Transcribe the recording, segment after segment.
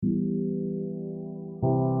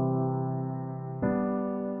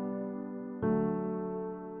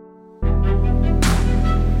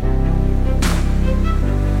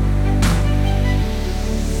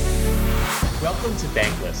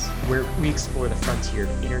where we explore the frontier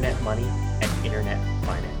of internet money and internet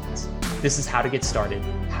finance. This is how to get started,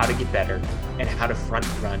 how to get better, and how to front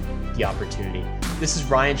run the opportunity. This is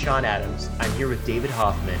Ryan Sean Adams. I'm here with David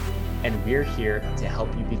Hoffman, and we're here to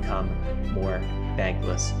help you become more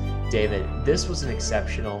bankless. David, this was an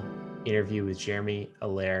exceptional interview with Jeremy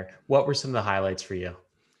Allaire. What were some of the highlights for you?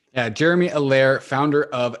 Yeah, Jeremy Allaire, founder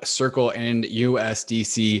of Circle and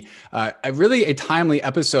USDC. Really a timely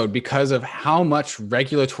episode because of how much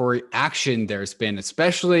regulatory action there's been,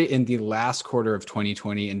 especially in the last quarter of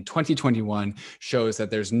 2020 and 2021 shows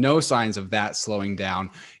that there's no signs of that slowing down.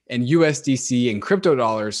 And USDC and crypto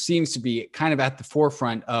dollars seems to be kind of at the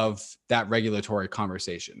forefront of that regulatory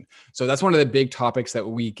conversation. So that's one of the big topics that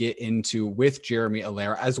we get into with Jeremy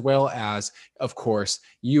Allaire, as well as, of course,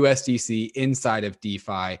 USDC inside of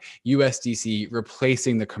DeFi, USDC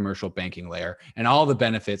replacing the commercial banking layer, and all the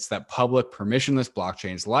benefits that public permissionless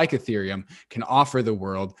blockchains like Ethereum can offer the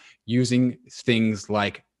world using things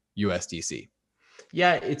like USDC.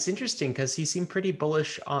 Yeah, it's interesting because he seemed pretty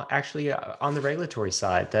bullish on the regulatory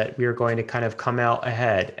side that we are going to kind of come out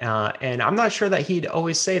ahead. And I'm not sure that he'd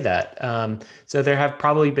always say that. So there have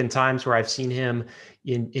probably been times where I've seen him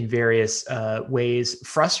in various ways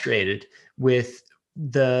frustrated with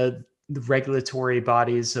the regulatory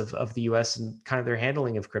bodies of the US and kind of their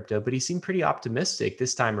handling of crypto, but he seemed pretty optimistic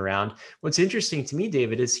this time around. What's interesting to me,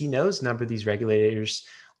 David, is he knows a number of these regulators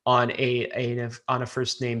on a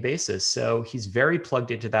first name basis. So he's very plugged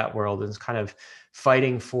into that world and is kind of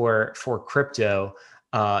fighting for crypto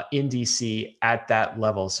in DC at that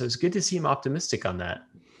level. So it's good to see him optimistic on that.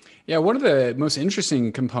 Yeah, one of the most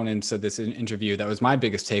interesting components of this interview, that was my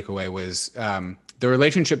biggest takeaway, was the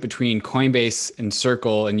relationship between Coinbase and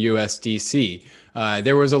Circle and USDC.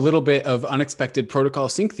 There was a little bit of unexpected protocol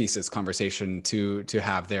synthesis conversation to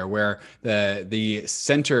have there, where the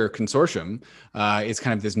center consortium is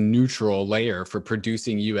kind of this neutral layer for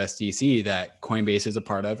producing USDC that Coinbase is a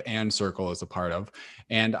part of and Circle is a part of.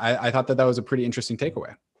 And I thought that was a pretty interesting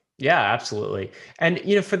takeaway. Yeah, absolutely. And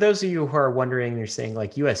for those of you who are wondering, you're saying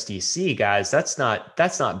like USDC, guys, that's not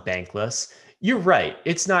bankless. You're right.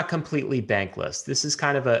 It's not completely bankless. This is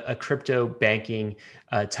kind of a crypto banking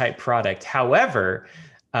type product. However,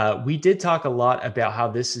 we did talk a lot about how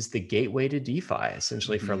this is the gateway to DeFi,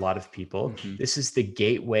 essentially, for a lot of people. Mm-hmm. This is the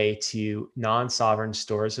gateway to non-sovereign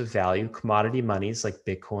stores of value, commodity monies like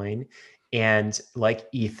Bitcoin and like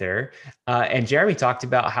Ether. And Jeremy talked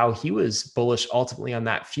about how he was bullish ultimately on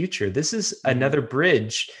that future. This is another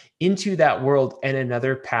bridge into that world and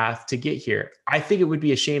another path to get here. I think it would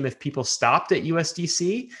be a shame if people stopped at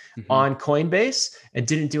USDC on Coinbase and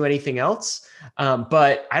didn't do anything else.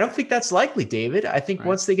 But I don't think that's likely, David. I think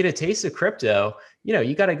once they get a taste of crypto,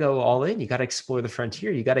 you got to go all in. You got to explore the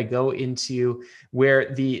frontier. You got to go into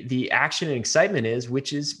where the action and excitement is,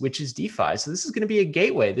 which is DeFi. So this is going to be a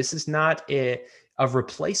gateway. This is not a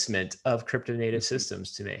replacement of crypto native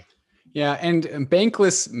systems to me. Yeah, and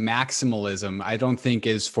bankless maximalism, I don't think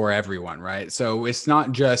is for everyone, right? So it's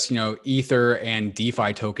not just, Ether and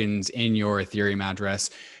DeFi tokens in your Ethereum address.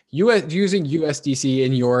 Using USDC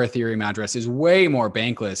in your Ethereum address is way more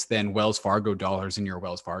bankless than Wells Fargo dollars in your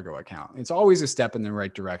Wells Fargo account. It's always a step in the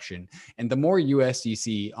right direction. And the more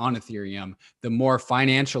USDC on Ethereum, the more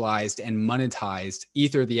financialized and monetized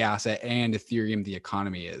Ether, the asset, and Ethereum, the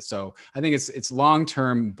economy is. So I think it's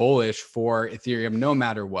long-term bullish for Ethereum, no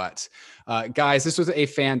matter what. Guys, this was a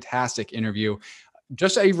fantastic interview.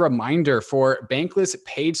 Just a reminder for Bankless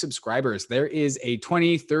paid subscribers, there is a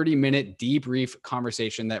 20-30 minute debrief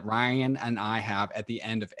conversation that Ryan and I have at the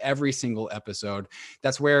end of every single episode.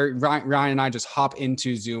 That's where Ryan and I just hop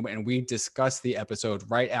into Zoom and we discuss the episode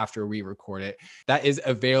right after we record it. That is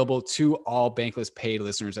available to all Bankless paid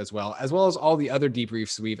listeners as well as all the other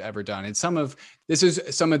debriefs we've ever done. And this is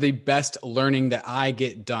some of the best learning that I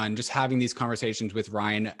get done just having these conversations with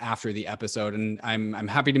Ryan after the episode. And I'm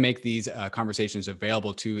happy to make these conversations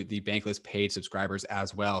available to the Bankless paid subscribers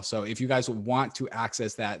as well. So if you guys want to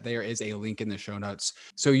access that, there is a link in the show notes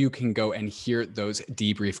so you can go and hear those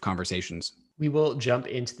debrief conversations. We will jump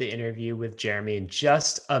into the interview with Jeremy in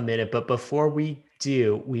just a minute, but before we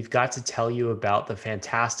do, we've got to tell you about the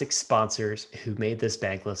fantastic sponsors who made this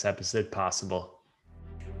Bankless episode possible.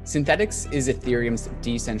 Synthetix is Ethereum's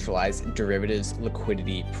decentralized derivatives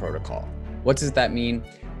liquidity protocol. What does that mean?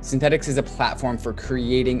 Synthetix is a platform for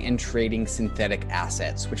creating and trading synthetic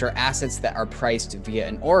assets, which are assets that are priced via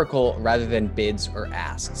an oracle rather than bids or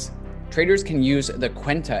asks. Traders can use the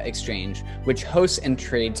Quenta exchange, which hosts and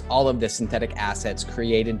trades all of the synthetic assets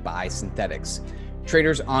created by Synthetix.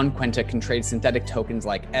 Traders on Quenta can trade synthetic tokens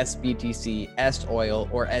like SBTC, SOil,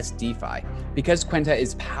 or SDeFi. Because Quenta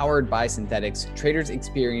is powered by synthetics, traders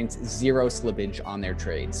experience zero slippage on their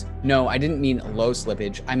trades. No, I didn't mean low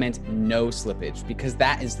slippage, I meant no slippage, because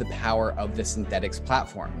that is the power of the synthetics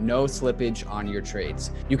platform. No slippage on your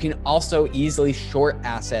trades. You can also easily short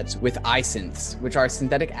assets with iSynths, which are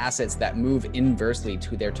synthetic assets that move inversely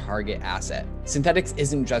to their target asset. Synthetics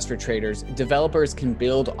isn't just for traders. Developers can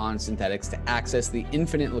build on synthetics to access the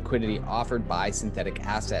infinite liquidity offered by synthetic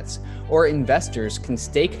assets, or investors can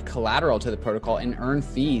stake collateral to the protocol and earn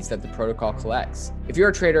fees that the protocol collects. If you're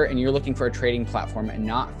a trader and you're looking for a trading platform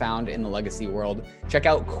not found in the legacy world, check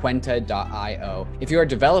out Quenta.io. If you're a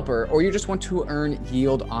developer or you just want to earn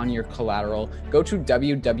yield on your collateral, go to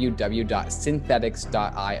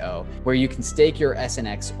www.synthetics.io, where you can stake your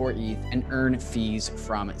SNX or ETH and earn fees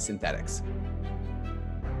from synthetics.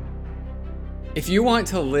 If you want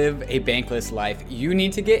to live a bankless life, you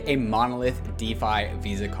need to get a Monolith DeFi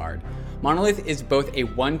Visa card. Monolith is both a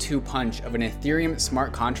 1-2 punch of an Ethereum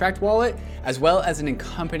smart contract wallet, as well as an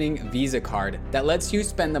accompanying Visa card that lets you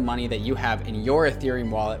spend the money that you have in your Ethereum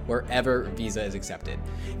wallet wherever Visa is accepted.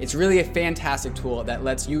 It's really a fantastic tool that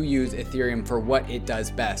lets you use Ethereum for what it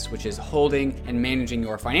does best, which is holding and managing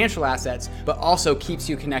your financial assets, but also keeps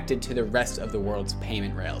you connected to the rest of the world's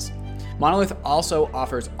payment rails. Monolith also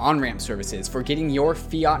offers on-ramp services for getting your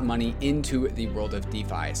fiat money into the world of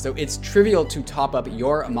DeFi. So it's trivial to top up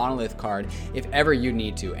your Monolith card if ever you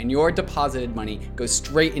need to, and your deposited money goes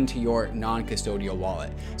straight into your non-custodial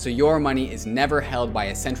wallet. So your money is never held by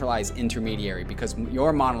a centralized intermediary because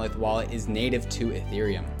your Monolith wallet is native to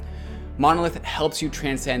Ethereum. Monolith helps you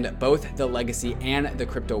transcend both the legacy and the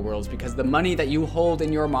crypto worlds because the money that you hold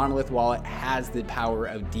in your Monolith wallet has the power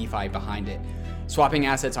of DeFi behind it. Swapping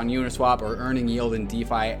assets on Uniswap or earning yield in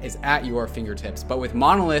DeFi is at your fingertips, but with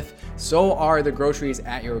Monolith, so are the groceries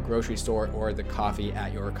at your grocery store or the coffee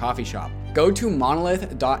at your coffee shop. Go to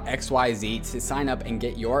monolith.xyz to sign up and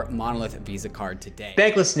get your Monolith Visa card today.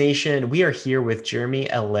 Bankless Nation, we are here with Jeremy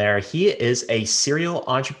Allaire. He is a serial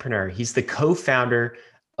entrepreneur. He's the co-founder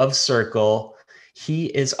of Circle. He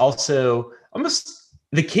is also almost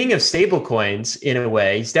the king of stablecoins in a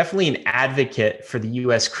way. He's definitely an advocate for the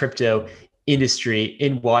US crypto industry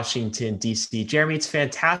in Washington, D.C. Jeremy, it's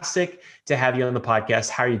fantastic to have you on the podcast.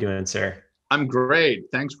 How are you doing, sir? I'm great.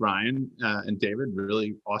 Thanks, Ryan and David.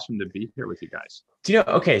 Really awesome to be here with you guys. Do you know,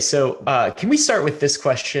 okay, so can we start with this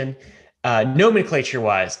question?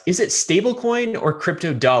 Nomenclature-wise, is it stablecoin or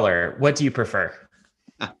crypto dollar? What do you prefer?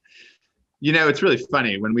 You know, it's really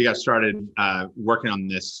funny. When we got started working on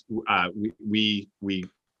this, we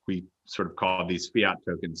sort of call these fiat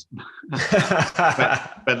tokens,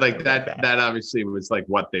 but like that obviously was like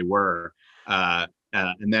what they were, and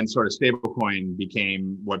then sort of stablecoin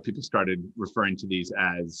became what people started referring to these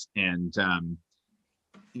as, and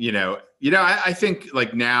I think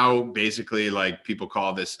like now basically like people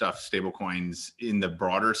call this stuff stablecoins in the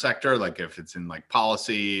broader sector, like if it's in like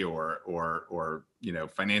policy or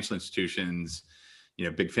financial institutions,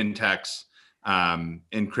 big fintechs.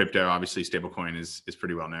 In crypto, obviously stablecoin is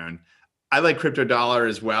pretty well known. I like crypto dollar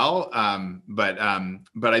as well, but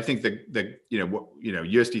I think that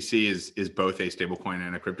USDC is both a stablecoin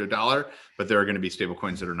and a crypto dollar, but there are going to be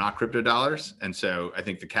stablecoins that are not crypto dollars, and so I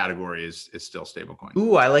think the category is still stablecoin.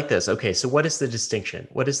 Ooh, I like this. Okay, so what is the distinction?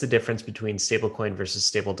 What is the difference between stablecoin versus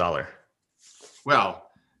stable dollar? Well,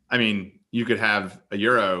 I mean, you could have a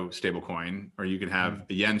euro stablecoin, or you could have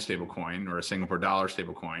a yen stablecoin, or a Singapore dollar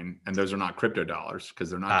stablecoin, and those are not crypto dollars because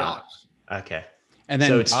they're not dollars. Okay. And then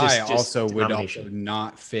so it's DAI just also would also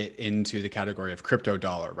not fit into the category of crypto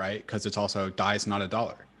dollar, right? Because it's also DAI is not a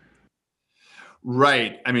dollar.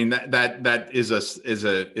 Right. I mean that is a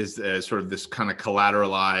sort of this kind of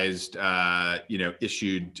collateralized,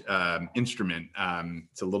 issued instrument.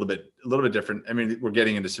 It's a little bit different. I mean, we're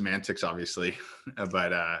getting into semantics, obviously,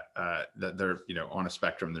 but they're on a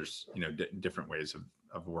spectrum. There's different ways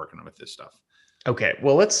of working with this stuff. Okay,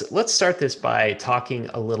 well, let's start this by talking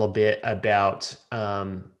a little bit about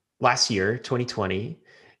last year, 2020.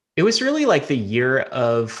 It was really like the year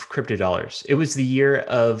of crypto dollars. It was the year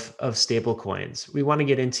of stable coins. We want to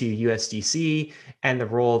get into USDC and the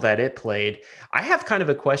role that it played. I have kind of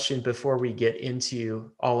a question before we get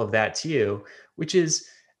into all of that too, which is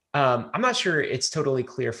I'm not sure it's totally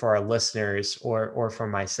clear for our listeners or for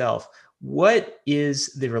myself. What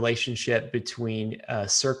is the relationship between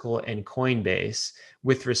Circle and Coinbase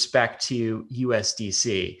with respect to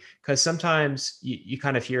USDC? Because sometimes you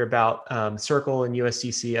kind of hear about Circle and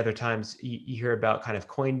USDC. Other times you hear about kind of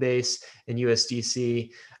Coinbase and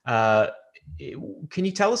USDC. can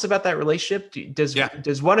you tell us about that relationship?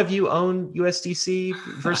 Does one of you own USDC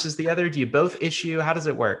versus the other? Do you both issue? How does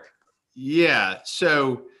it work? Yeah.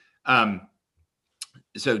 So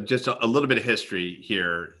just a little bit of history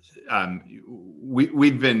here.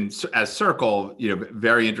 We've been, as Circle,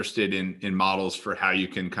 very interested in models for how you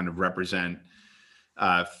can kind of represent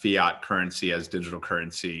fiat currency as digital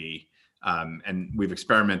currency. And we've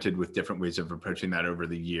experimented with different ways of approaching that over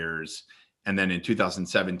the years. And then in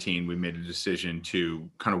 2017, we made a decision to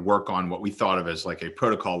kind of work on what we thought of as like a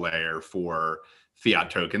protocol layer for fiat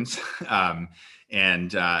tokens,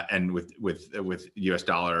 and with US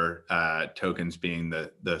dollar tokens being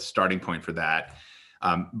the starting point for that.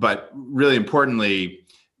 But really importantly,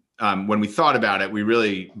 when we thought about it, we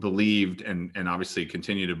really believed, and obviously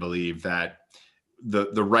continue to believe, that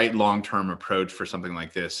the right long-term approach for something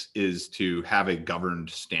like this is to have a governed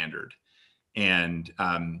standard, and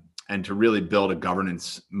to really build a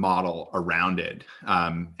governance model around it.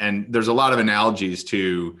 And there's a lot of analogies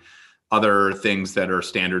to other things that are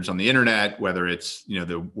standards on the internet, whether it's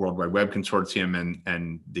the World Wide Web Consortium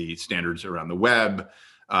and the standards around the web,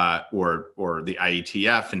 or the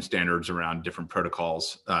IETF and standards around different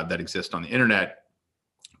protocols that exist on the internet.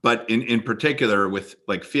 But in particular, with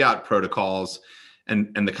like fiat protocols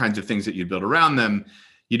and the kinds of things that you build around them,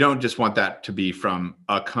 you don't just want that to be from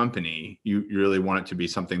a company. You really want it to be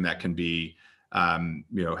something that can be,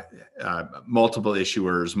 multiple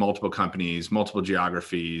issuers, multiple companies, multiple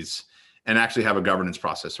geographies, and actually have a governance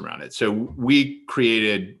process around it. So we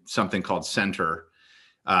created something called Center,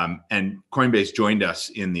 and Coinbase joined us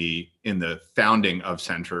in the founding of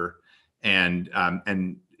Center, and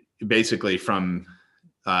basically from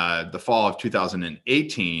the fall of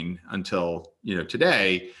 2018 until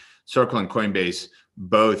today, Circle and Coinbase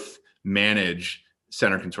both manage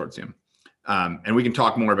Center Consortium. And we can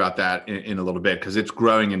talk more about that in a little bit, because it's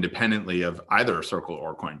growing independently of either Circle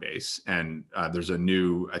or Coinbase. And there's a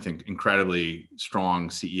new, I think, incredibly strong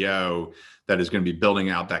CEO that is going to be building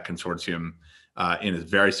out that consortium in a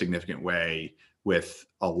very significant way, with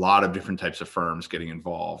a lot of different types of firms getting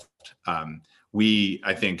involved. We,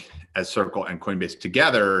 I think, as Circle and Coinbase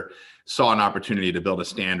together, saw an opportunity to build a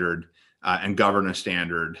standard and govern a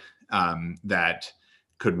standard that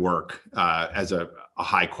could work as a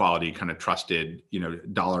high quality, kind of trusted,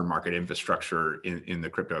 dollar market infrastructure in the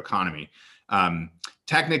crypto economy.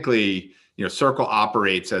 Technically, Circle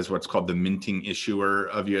operates as what's called the minting issuer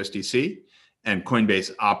of USDC, and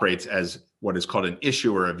Coinbase operates as what is called an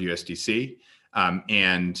issuer of USDC.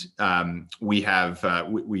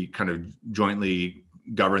 We kind of jointly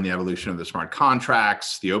govern the evolution of the smart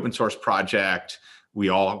contracts, the open source project. We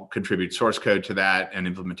all contribute source code to that and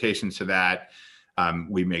implementations to that.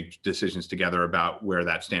 We make decisions together about where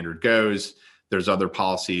that standard goes. There's other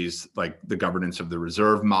policies like the governance of the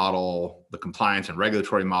reserve model, the compliance and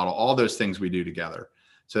regulatory model, all those things we do together.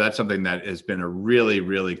 So that's something that has been a really,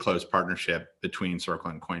 really close partnership between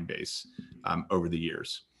Circle and Coinbase over the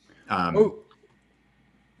years.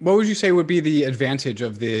 What would you say would be the advantage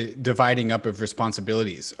of the dividing up of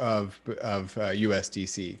responsibilities of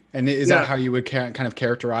USDC? And is that how you would kind of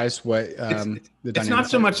characterize what the dynamic? It's not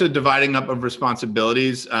so much a dividing up of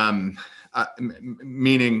responsibilities,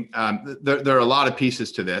 meaning there are a lot of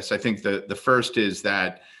pieces to this. I think the first is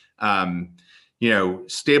that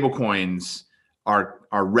stable coins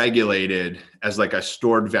are regulated as like a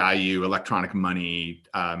stored value electronic money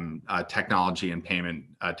technology and payment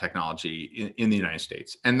technology in the United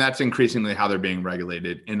States. And that's increasingly how they're being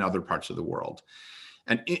regulated in other parts of the world.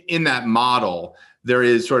 And in that model, there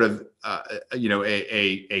is sort of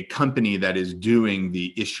a company that is doing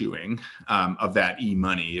the issuing of that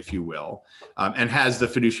e-money, if you will, and has the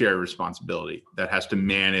fiduciary responsibility that has to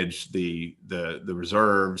manage the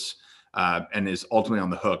reserves and is ultimately on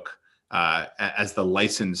the hook as the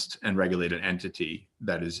licensed and regulated entity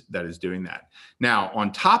that is doing that. Now,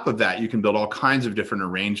 on top of that, you can build all kinds of different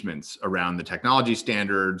arrangements around the technology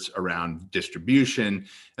standards, around distribution,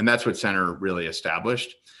 and that's what Center really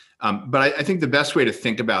established. But I think the best way to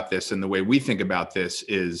think about this, and the way we think about this,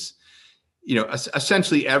 is,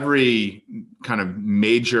 essentially every kind of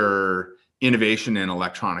major innovation in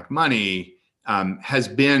electronic money has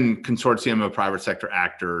been consortium of private sector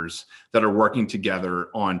actors that are working together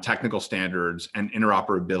on technical standards and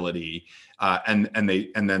interoperability, and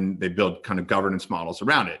then they build kind of governance models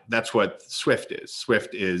around it. That's what SWIFT is.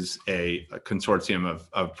 SWIFT is a consortium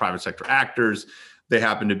of private sector actors. They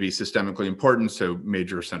happen to be systemically important, so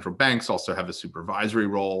major central banks also have a supervisory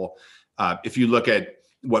role. If you look at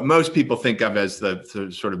what most people think of as the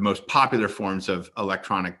sort of most popular forms of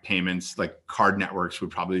electronic payments, like card networks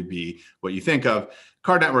would probably be what you think of.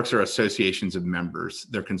 Card networks are associations of members.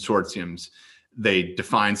 They're consortiums. They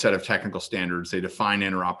define set of technical standards. They define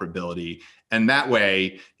interoperability. And that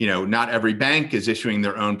way, not every bank is issuing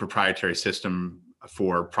their own proprietary system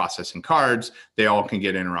for processing cards. They all can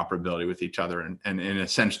get interoperability with each other. And in a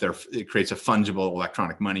sense, it creates a fungible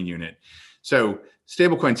electronic money unit. So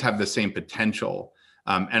stablecoins have the same potential.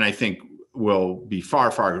 And I think will be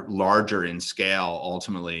far, far larger in scale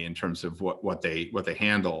ultimately in terms of what they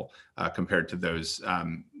handle compared to those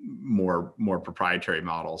more proprietary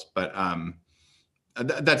models. But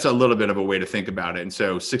that's a little bit of a way to think about it. And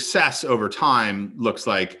so success over time looks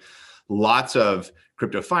like lots of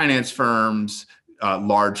crypto finance firms,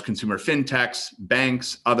 large consumer fintechs,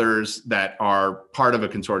 banks, others that are part of a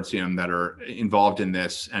consortium that are involved in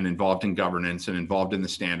this and involved in governance and involved in the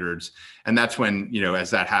standards. And that's when, as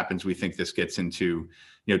that happens, we think this gets into,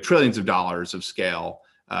 trillions of dollars of scale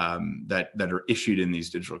that are issued in these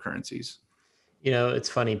digital currencies. It's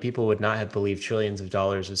funny. People would not have believed trillions of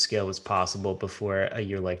dollars of scale was possible before a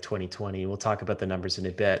year like 2020. We'll talk about the numbers in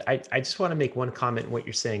a bit. I just want to make one comment on what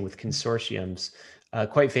you're saying with consortiums.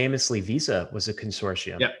 Quite famously, Visa was a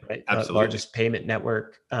consortium, yep, right? Absolutely. Largest payment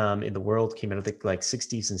network in the world, came out of the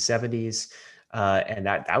 60s and 70s. And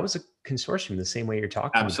that was a consortium the same way you're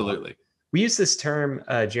talking Absolutely. about. We use this term,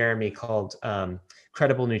 Jeremy, called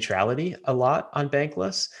credible neutrality a lot on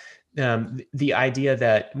Bankless. The idea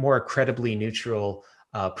that more credibly neutral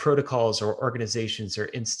protocols or organizations or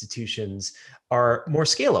institutions are more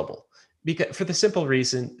scalable, because for the simple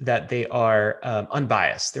reason that they are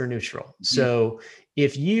unbiased, they're neutral. Mm-hmm. So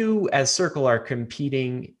if you as Circle are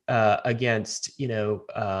competing against,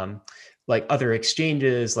 like other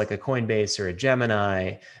exchanges, like a Coinbase or a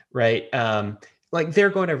Gemini, right? Like they're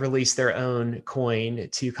going to release their own coin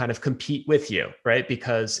to kind of compete with you, right?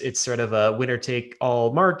 Because it's sort of a winner take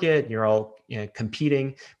all market. You're all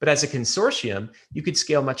competing. But as a consortium, you could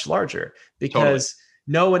scale much larger because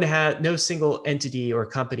no single entity or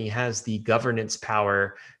company has the governance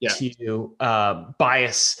power to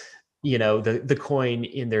bias, the coin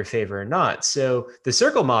in their favor or not. So the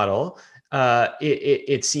Circle model,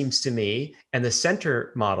 it seems to me, and the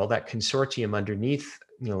center model, that consortium underneath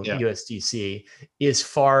USDC, is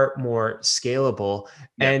far more scalable.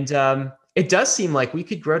 And it does seem like we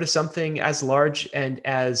could grow to something as large and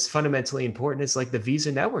as fundamentally important as like the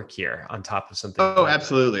Visa network here on top of something. Oh,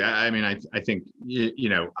 absolutely. I think,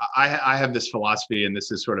 I have this philosophy, and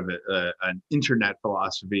this is sort of an internet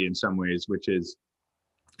philosophy in some ways, which is,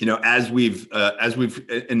 as we've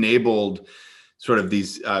enabled sort of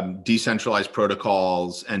these decentralized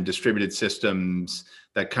protocols and distributed systems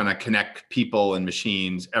that kind of connect people and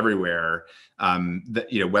machines everywhere,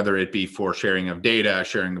 whether it be for sharing of data,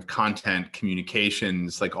 sharing of content,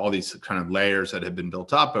 communications, like all these kind of layers that have been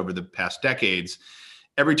built up over the past decades.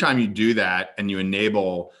 Every time you do that and you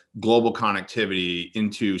enable global connectivity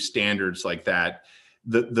into standards like that,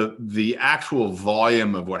 the actual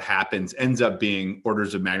volume of what happens ends up being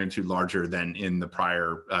orders of magnitude larger than in the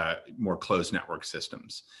prior more closed network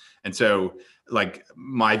systems. And so, like,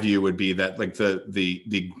 my view would be that like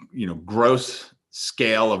the gross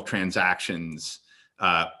scale of transactions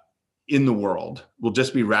in the world will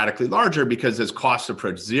just be radically larger, because as costs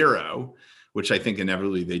approach zero, which I think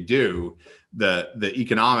inevitably they do, the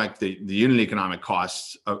unit economic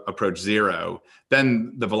costs approach zero,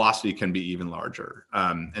 then the velocity can be even larger.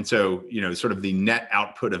 And so, sort of the net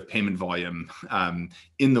output of payment volume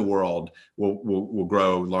in the world will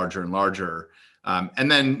grow larger and larger.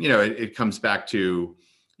 And then, it comes back to,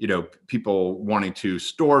 people wanting to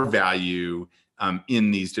store value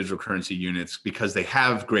in these digital currency units because they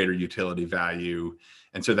have greater utility value.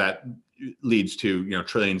 And so that leads to,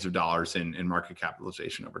 trillions of dollars in market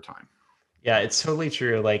capitalization over time. Yeah, it's totally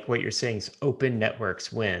true. Like what you're saying is open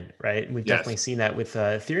networks win, right? And we've definitely seen that with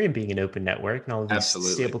Ethereum being an open network and all of these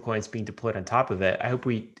stable coins being deployed on top of it. I hope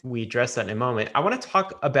we address that in a moment. I want to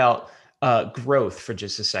talk about growth for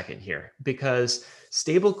just a second here, because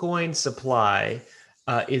stablecoin supply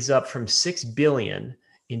is up from 6 billion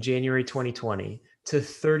in January 2020 to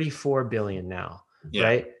 34 billion now,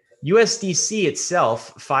 right? USDC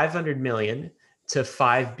itself, 500 million to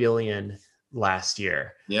 5 billion last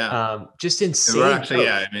year. Just insane. We're actually,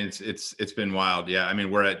 it's been wild.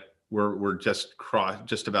 We're just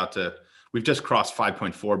we've just crossed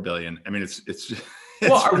 5.4 billion. I mean, it's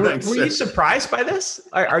well, were you surprised by this?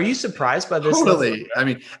 Are you surprised by this? Totally. I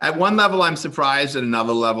mean, at one level, I'm surprised. At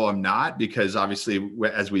another level, I'm not, because obviously,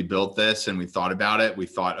 as we built this and we thought about it, we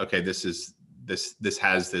thought, okay, this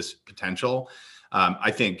has this potential.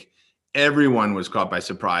 I think everyone was caught by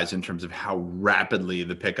surprise in terms of how rapidly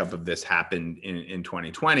the pickup of this happened in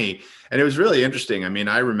 2020. And it was really interesting. I mean,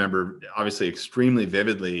 I remember obviously extremely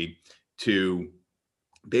vividly to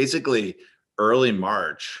basically early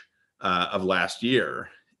March of last year.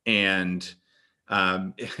 And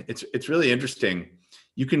it's really interesting.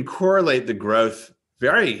 You can correlate the growth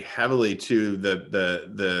very heavily to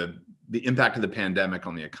the impact of the pandemic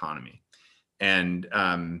on the economy. And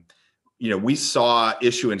we saw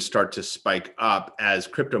issuance start to spike up as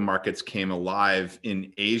crypto markets came alive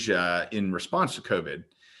in Asia in response to COVID.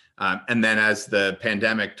 And then as the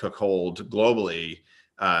pandemic took hold globally,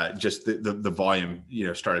 just the volume,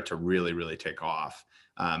 started to really, really take off.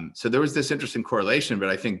 So there was this interesting correlation, but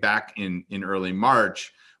I think back in early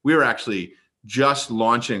March, we were actually just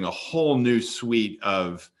launching a whole new suite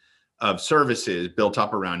of services built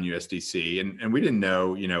up around USDC. And we didn't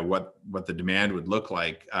know, what the demand would look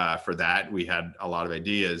like for that. We had a lot of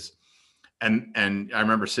ideas. And I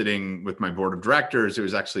remember sitting with my board of directors. It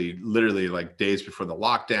was actually literally like days before the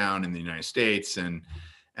lockdown in the United States, and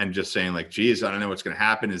just saying like, geez, I don't know what's going to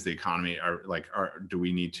happen. Is the economy do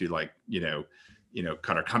we need to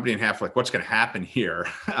cut our company in half? Like, what's going to happen here?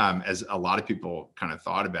 As a lot of people kind of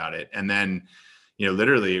thought about it. And then,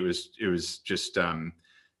 literally it was just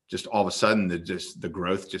all of a sudden the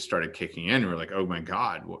growth just started kicking in. We're like, oh my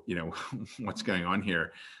God, what's going on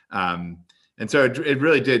here? And so it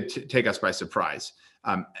really did take us by surprise.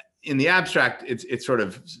 In the abstract, it's sort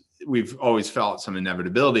of, we've always felt some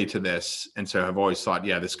inevitability to this. And so have always thought,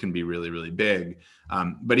 yeah, this can be really, really big.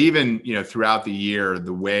 But even, throughout the year,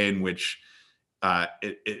 the way in which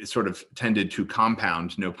it sort of tended to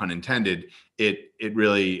compound, no pun intended, it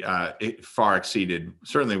really it far exceeded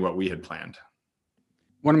certainly what we had planned.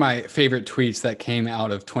 One of my favorite tweets that came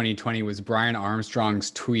out of 2020 was Brian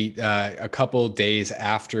Armstrong's tweet a couple days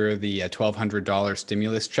after the $1,200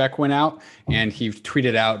 stimulus check went out. And he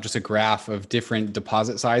tweeted out just a graph of different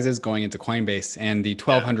deposit sizes going into Coinbase. And the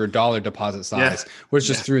 $1,200 deposit size was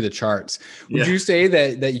just through the charts. Would you say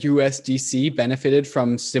that USDC benefited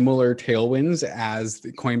from similar tailwinds as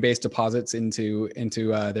the Coinbase deposits into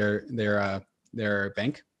their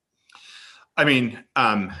bank? I mean,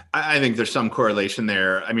 I think there's some correlation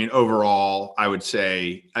there. I mean, overall, I would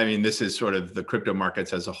say, this is sort of the crypto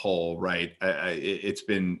markets as a whole, right? It's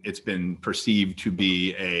been perceived to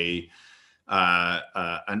be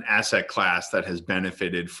an asset class that has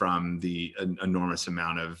benefited from the enormous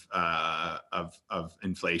amount of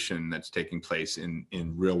inflation that's taking place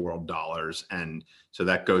in real world dollars. And so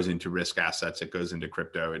that goes into risk assets, it goes into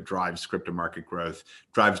crypto, it drives crypto market growth,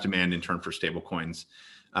 drives demand in turn for stable coins.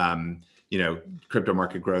 Crypto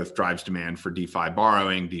market growth drives demand for DeFi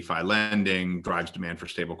borrowing, DeFi lending, drives demand for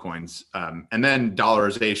stable coins. And then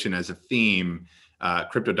dollarization as a theme,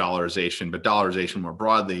 crypto dollarization, but dollarization more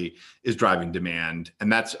broadly is driving demand. And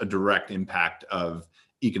that's a direct impact of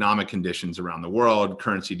economic conditions around the world,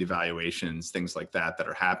 currency devaluations, things like that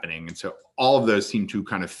are happening. And so all of those seem to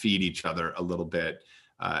kind of feed each other a little bit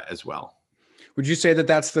as well. Would you say that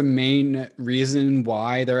that's the main reason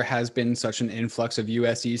why there has been such an influx of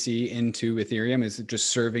USDC into Ethereum? Is it just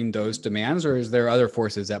serving those demands, or is there other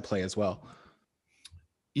forces at play as well?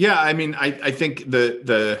 Yeah, I think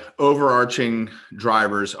the overarching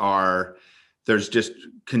drivers are there's just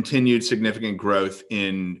continued significant growth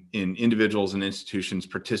in individuals and institutions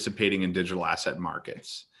participating in digital asset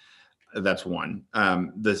markets. That's one.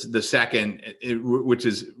 The second, which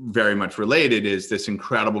is very much related, is this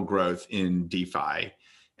incredible growth in DeFi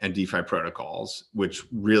and DeFi protocols, which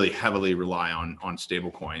really heavily rely on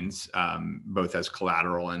stablecoins, both as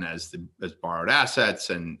collateral and as borrowed assets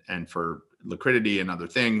and for liquidity and other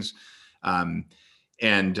things. And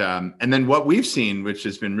then what we've seen, which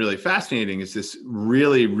has been really fascinating, is this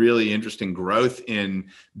really, really interesting growth in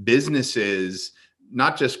businesses,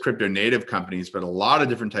 not just crypto native companies, but a lot of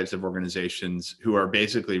different types of organizations who are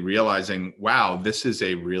basically realizing, wow, this is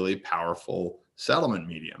a really powerful settlement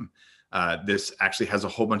medium. This actually has a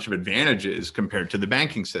whole bunch of advantages compared to the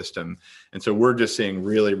banking system. And so we're just seeing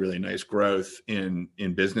really, really nice growth in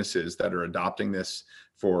businesses that are adopting this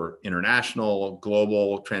for international,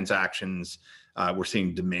 global transactions. We're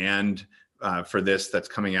seeing demand for this that's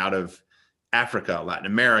coming out of Africa, Latin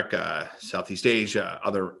America, Southeast Asia,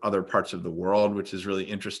 other parts of the world, which is really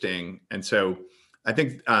interesting. And so I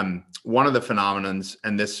think one of the phenomenons,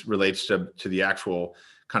 and this relates to the actual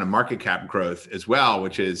kind of market cap growth as well,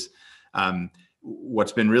 which is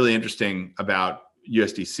what's been really interesting about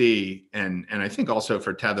USDC, and I think also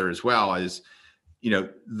for Tether as well, is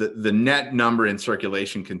the net number in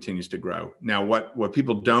circulation continues to grow. Now, what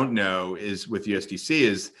people don't know is with USDC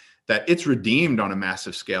is that it's redeemed on a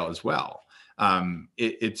massive scale as well.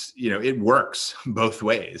 it works both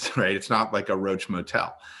ways, right? It's not like a Roach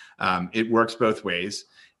Motel. It works both ways,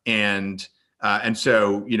 and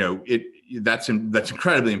so that's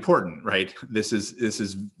incredibly important, right? This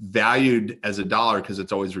is valued as a dollar because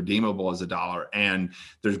it's always redeemable as a dollar, and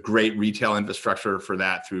there's great retail infrastructure for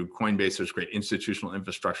that through Coinbase. There's great institutional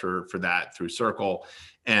infrastructure for that through Circle,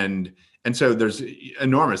 and so there's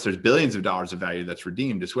billions of dollars of value that's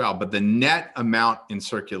redeemed as well. But the net amount in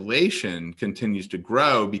circulation continues to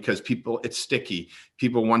grow because it's sticky.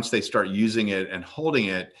 People, once they start using it and holding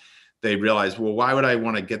it, they realize, well, why would I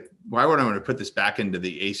want to put this back into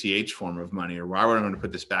the ACH form of money, or why would I want to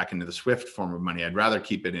put this back into the SWIFT form of money? I'd rather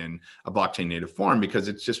keep it in a blockchain native form because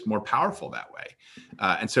it's just more powerful that way.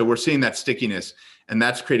 And so we're seeing that stickiness, and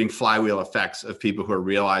that's creating flywheel effects of people who are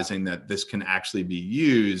realizing that this can actually be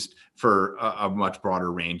used for a much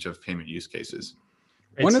broader range of payment use cases.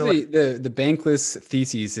 One of the bankless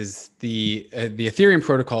theses is the Ethereum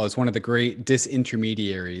protocol is one of the great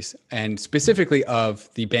disintermediaries, and specifically of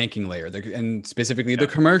the banking layer, and specifically the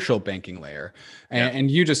commercial banking layer.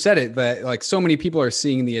 And you just said it, that like so many people are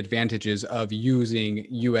seeing the advantages of using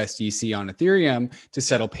USDC on Ethereum to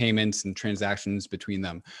settle payments and transactions between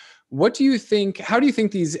them. What do you think? How do you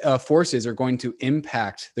think these forces are going to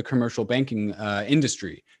impact the commercial banking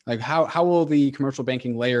industry? Like, how will the commercial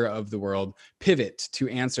banking layer of the world pivot to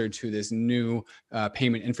answer to this new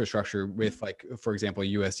payment infrastructure with, like, for example,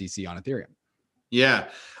 USDC on Ethereum? Yeah,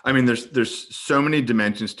 I mean, there's so many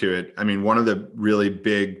dimensions to it. I mean, one of the really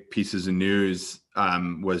big pieces of news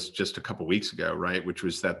was just a couple weeks ago, right? Which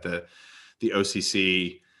was that the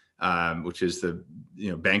OCC, which is the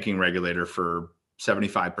banking regulator for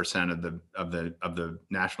 75% of the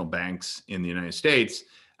national banks in the United States,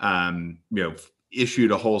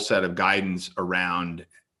 issued a whole set of guidance around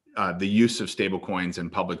the use of stablecoins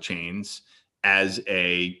and public chains as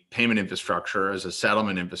a payment infrastructure, as a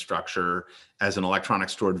settlement infrastructure, as an electronic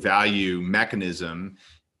stored value mechanism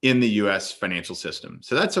in the U.S. financial system.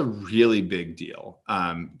 So that's a really big deal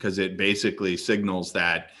because it basically signals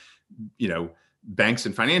that banks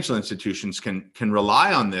and financial institutions can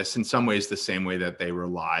rely on this in some ways the same way that they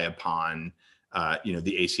rely upon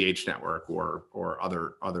the ACH network or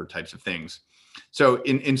other types of things. So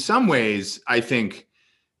in some ways, I think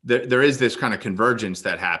there is this kind of convergence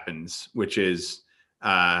that happens, which is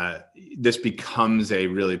this becomes a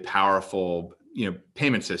really powerful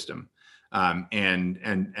payment system,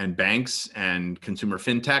 and banks and consumer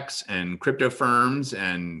fintechs and crypto firms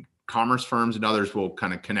and commerce firms and others will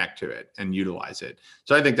kind of connect to it and utilize it.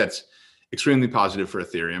 So I think that's extremely positive for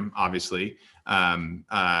Ethereum, obviously. And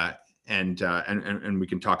we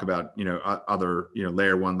can talk about, other,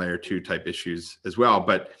 layer 1, layer 2 type issues as well.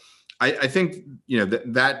 But I think,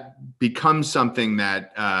 that becomes something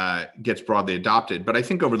that gets broadly adopted. But I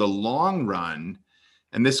think over the long run,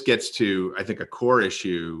 and this gets to, I think, a core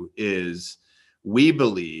issue, is we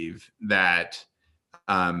believe that,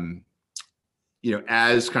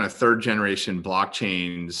 as kind of third generation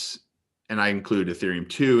blockchains, and I include Ethereum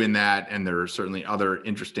 2 in that, and there are certainly other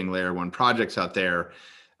interesting layer 1 projects out there.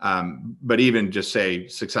 But even just say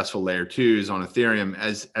successful layer 2s on Ethereum,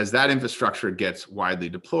 as that infrastructure gets widely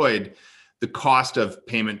deployed, the cost of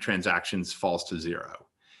payment transactions falls to zero.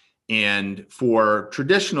 And for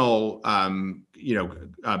traditional,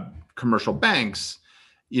 commercial banks,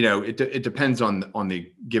 it depends on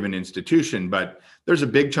the given institution, but there's a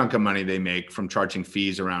big chunk of money they make from charging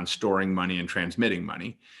fees around storing money and transmitting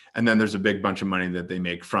money. And then there's a big bunch of money that they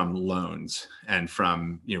make from loans and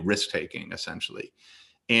from risk taking, essentially.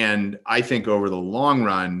 And I think over the long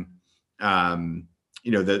run,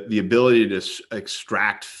 the ability to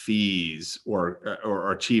extract fees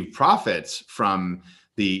or achieve profits from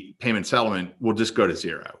the payment settlement will just go to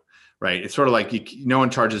zero, right? It's sort of like no one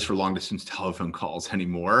charges for long distance telephone calls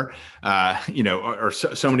anymore, or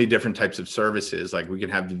so many different types of services. Like we can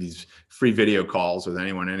have these free video calls with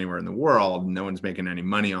anyone anywhere in the world. No one's making any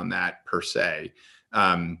money on that per se.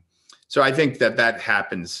 So I think that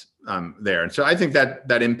happens there. And so I think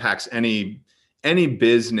that impacts any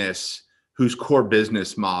business whose core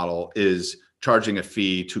business model is charging a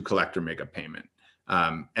fee to collect or make a payment.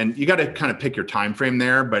 And you got to kind of pick your time frame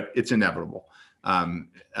there, but it's inevitable.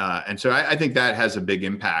 And so I think that has a big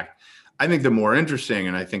impact. I think the more interesting,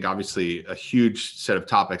 and I think obviously a huge set of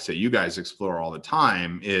topics that you guys explore all the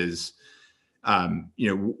time is,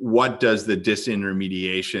 what does the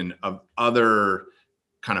disintermediation of other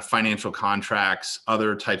kind of financial contracts,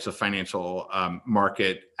 other types of financial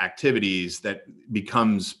market activities that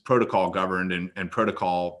becomes protocol governed and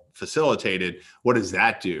protocol facilitated, what does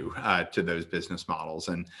that do to those business models?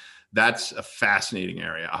 And that's a fascinating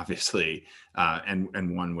area, obviously,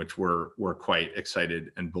 and one which we're quite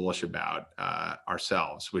excited and bullish about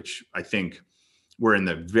ourselves, which I think we're in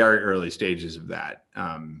the very early stages of that.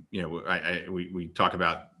 We talk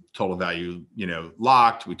about total value,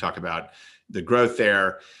 locked. We talk about the growth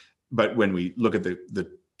there, but when we look at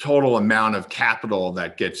the total amount of capital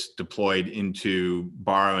that gets deployed into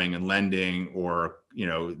borrowing and lending, or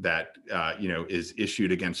that is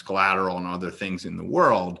issued against collateral and other things in the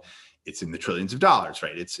world, it's in the trillions of dollars,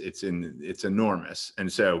 right? It's enormous,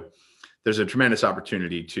 and so there's a tremendous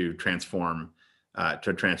opportunity to transform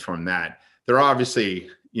that. There are obviously,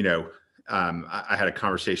 I had a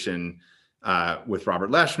conversation with Robert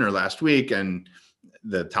Leshner last week, and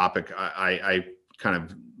the topic I kind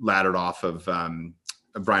of laddered off of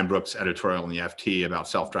Brian Brooks' editorial in the FT about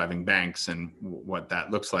self-driving banks and what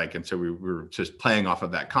that looks like. And so we were just playing off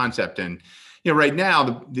of that concept. And right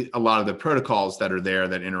now, a lot of the protocols that are there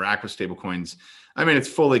that interact with stablecoins, I mean, it's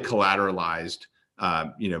fully collateralized,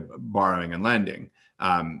 borrowing and lending.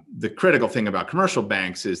 The critical thing about commercial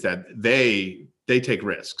banks is that they take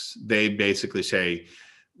risks. They basically say,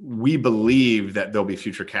 we believe that there'll be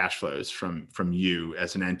future cash flows from you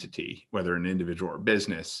as an entity, whether an individual or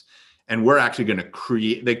business. And we're actually going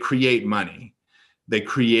to they create money. They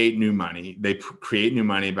create new money. They create new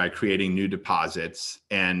money by creating new deposits.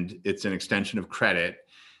 And it's an extension of credit.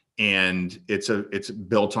 And it's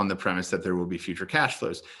built on the premise that there will be future cash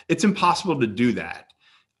flows. It's impossible to do that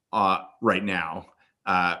right now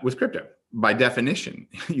with crypto. By definition,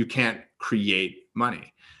 you can't create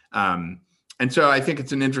money. And so I think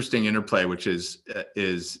it's an interesting interplay, which is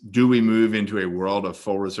do we move into a world of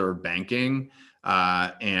full reserve banking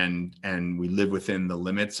and we live within the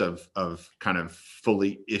limits of kind of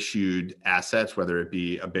fully issued assets, whether it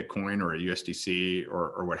be a Bitcoin or a USDC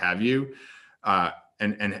or what have you,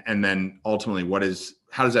 and then ultimately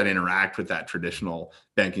how does that interact with that traditional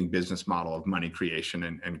banking business model of money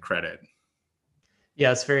creation and credit?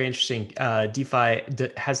 Yeah, it's very interesting. DeFi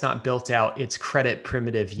has not built out its credit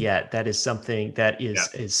primitive yet. That is something that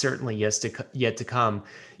is certainly yet to come.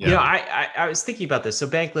 Yeah. I was thinking about this. So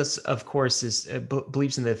Bankless, of course,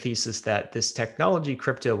 believes in the thesis that this technology,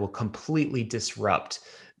 crypto, will completely disrupt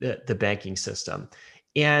the banking system.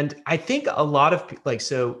 And I think a lot of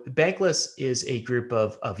so Bankless is a group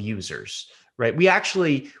of users, right? We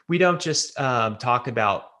don't just talk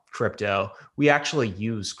about crypto, we actually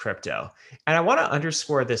use crypto. And I want to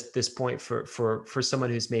underscore this point for someone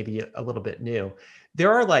who's maybe a little bit new.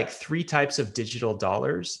 There are like 3 types of digital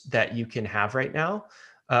dollars that you can have right now,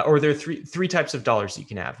 or there are three types of dollars you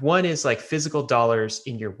can have. One is like physical dollars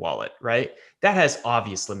in your wallet, right? That has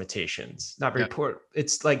obvious limitations. Not very poor.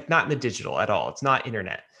 It's like not in the digital at all. It's not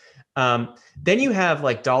internet. Then you have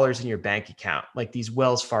like dollars in your bank account, like these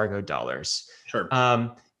Wells Fargo dollars. Sure.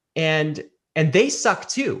 And they suck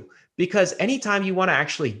too, because anytime you want to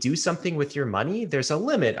actually do something with your money, there's a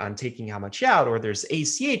limit on taking how much out, or there's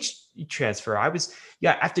ACH transfer. I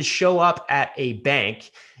have to show up at a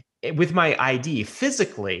bank with my ID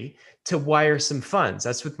physically to wire some funds.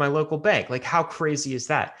 That's with my local bank. Like, how crazy is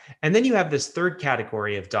that? And then you have this third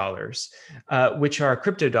category of dollars, which are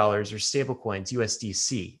crypto dollars or stable coins.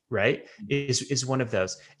 USDC, right, is one of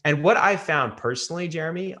those. And what I found personally,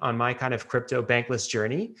 Jeremy, on my kind of crypto bankless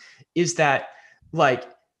journey is that like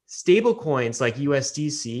stable coins like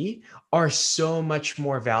USDC are so much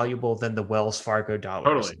more valuable than the Wells Fargo dollars.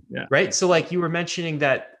 Totally. Yeah. Right. So like you were mentioning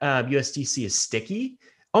that USDC is sticky.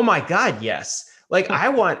 Oh my God, yes. Like I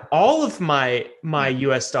want all of my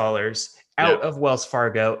US dollars out of Wells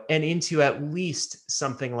Fargo and into at least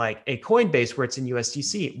something like a Coinbase where it's in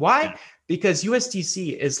USDC. Why? Yeah. Because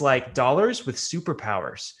USDC is like dollars with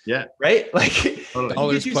superpowers. Yeah. Right? Like totally.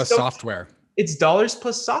 Dollars plus software. It's dollars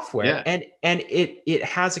plus software. Yeah. And it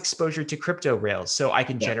has exposure to crypto rails. So I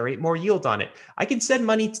can generate more yield on it. I can send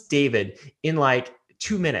money to David in like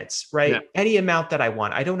 2 minutes, right? Yeah. Any amount that I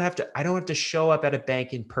want. I don't have to show up at a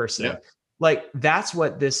bank in person. Yeah. Like that's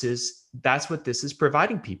what this is. That's what this is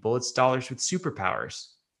providing people. It's dollars with superpowers.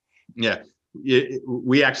 Yeah.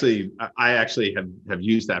 I actually have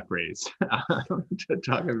used that phrase to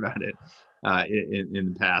talk about it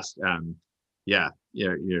in the past.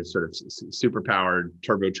 You're sort of superpowered,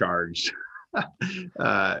 turbocharged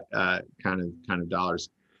kind of dollars.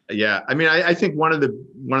 Yeah. I mean, I think one of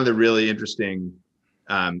the really interesting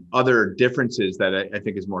other differences that I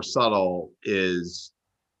think is more subtle is,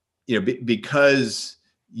 because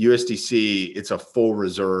USDC, it's a full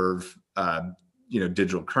reserve,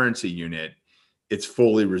 digital currency unit. It's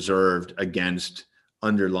fully reserved against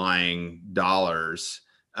underlying dollars.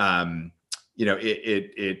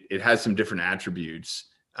 It has some different attributes.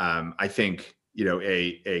 I think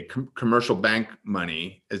commercial bank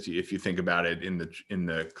money, if you think about it in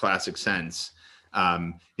the classic sense.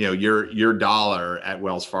 Your dollar at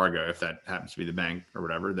Wells Fargo, if that happens to be the bank or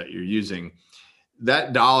whatever that you're using,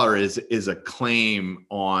 that dollar is a claim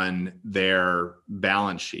on their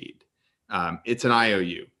balance sheet. It's an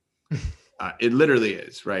IOU. It literally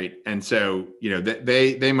is, right? And so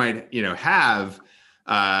they might have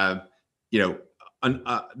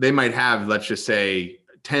they might have, let's just say,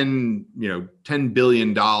 $10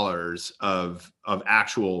 billion of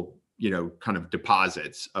actual kind of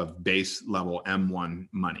deposits of base level M1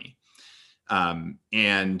 money,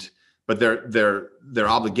 but their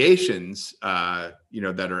obligations that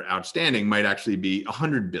are outstanding might actually be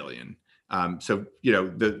 100 billion. So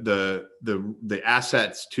the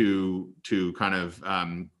assets to kind of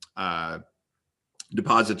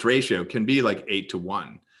deposits ratio can be like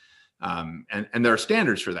 8-to-1. And there are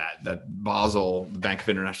standards for that Basel, the Bank of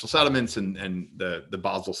International Settlements, and the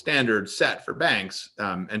Basel standards set for banks.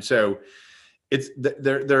 And so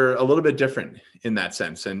they're a little bit different in that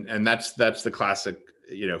sense. And that's the classic,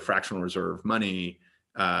 fractional reserve money,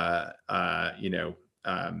 kind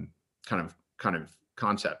of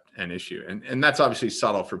concept and issue. And that's obviously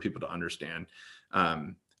subtle for people to understand.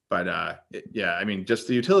 Just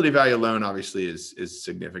the utility value alone obviously is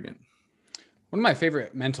significant. One of my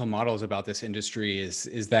favorite mental models about this industry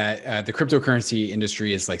is that the cryptocurrency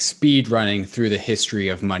industry is like speed running through the history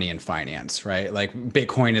of money and finance, right? Like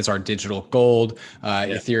Bitcoin is our digital gold,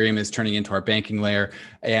 Ethereum is turning into our banking layer,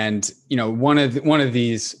 and one of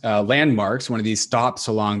these landmarks, one of these stops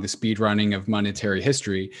along the speed running of monetary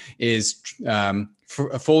history is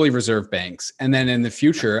fully reserve banks, and then in the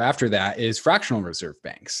future after that is fractional reserve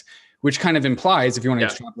banks. Which kind of implies, if you want to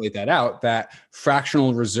extrapolate that out, that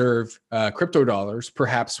fractional reserve crypto dollars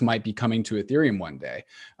perhaps might be coming to Ethereum one day.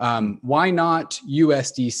 Why not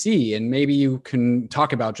USDC? And maybe you can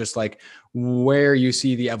talk about just like where you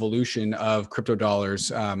see the evolution of crypto dollars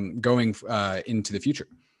going into the future.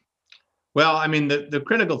 Well, I mean, the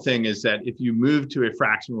critical thing is that if you move to a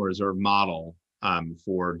fractional reserve model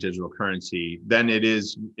for digital currency, then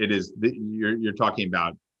you're talking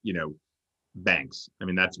about, banks. I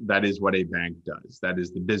mean, that is what a bank does. That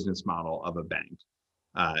is the business model of a bank,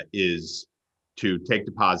 is to take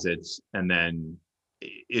deposits and then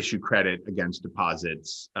issue credit against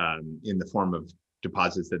deposits in the form of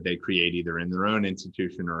deposits that they create either in their own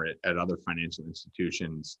institution or at other financial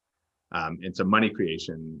institutions. It's a money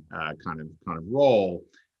creation kind of role.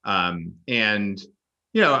 I've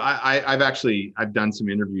done some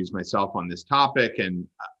interviews myself on this topic, and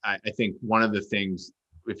I think one of the things,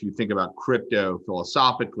 if you think about crypto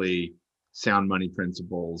philosophically, sound money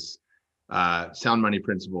principles are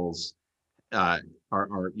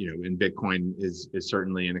and Bitcoin is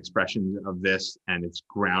certainly an expression of this, and it's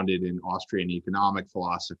grounded in Austrian economic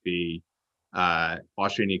philosophy.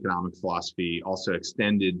 Austrian economic philosophy also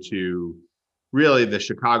extended to really the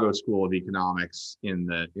Chicago School of Economics in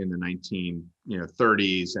the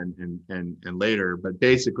 1930s and later. But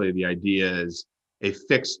basically, the idea is a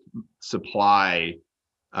fixed supply.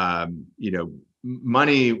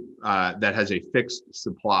 Money that has a fixed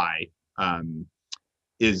supply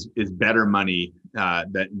is better money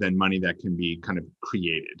than money that can be kind of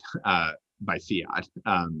created by fiat,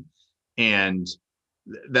 and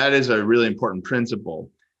that is a really important principle.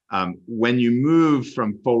 When you move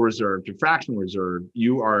from full reserve to fractional reserve,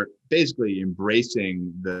 you are basically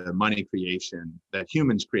embracing the money creation that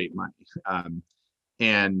humans create money,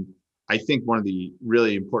 and I think one of the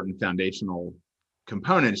really important foundational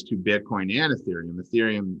components to Bitcoin and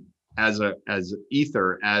Ethereum as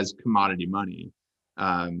Ether, as commodity money,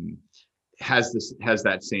 has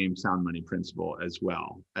that same sound money principle as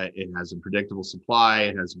well. It has a predictable supply,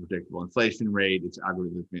 it has a predictable inflation rate, it's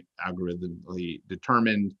algorithmically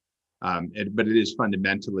determined, but it is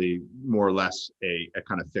fundamentally more or less a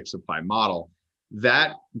kind of fixed supply model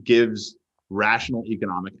that gives rational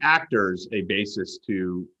economic actors a basis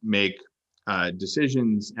to make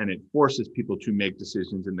decisions, and it forces people to make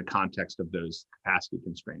decisions in the context of those capacity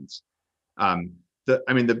constraints.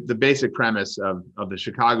 The basic premise of the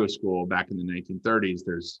Chicago School back in the 1930s,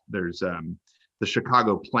 there's the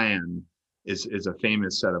Chicago Plan is a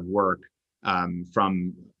famous set of work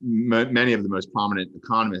from many of the most prominent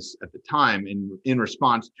economists at the time in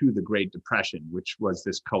response to the Great Depression, which was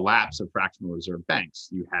this collapse of fractional reserve banks.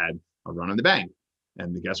 You had a run on the bank.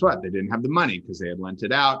 And guess what? They didn't have the money because they had lent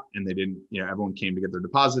it out, and they didn't, everyone came to get their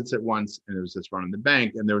deposits at once, and there was this run on the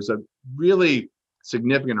bank. And there was a really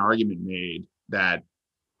significant argument made that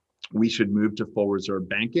we should move to full reserve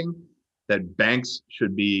banking, that banks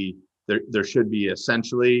should be, there should be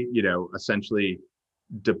essentially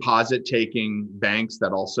deposit taking banks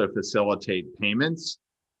that also facilitate payments.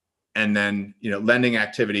 And then, lending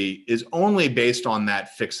activity is only based on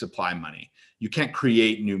that fixed supply money. You can't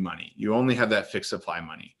create new money. You only have that fixed supply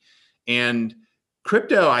money. And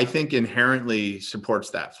crypto, I think, inherently supports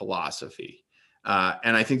that philosophy.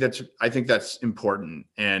 And I think that's important.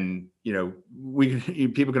 And,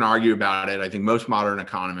 people can argue about it. I think most modern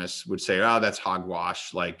economists would say, oh, that's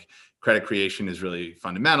hogwash. Like, credit creation is really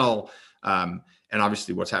fundamental. And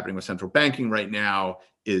obviously what's happening with central banking right now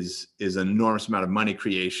is an enormous amount of money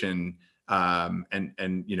creation. And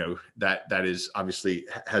that is obviously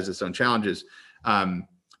has its own challenges.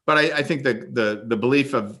 But I think that the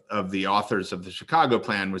belief of the authors of the Chicago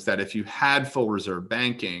Plan was that if you had full reserve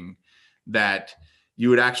banking, that you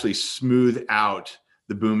would actually smooth out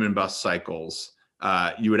the boom and bust cycles.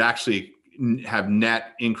 You would actually have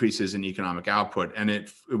net increases in economic output, and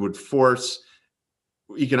it would force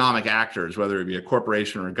economic actors, whether it be a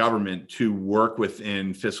corporation or a government, to work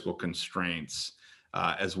within fiscal constraints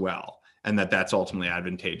as well, and that's ultimately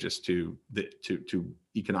advantageous to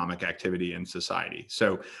economic activity in society.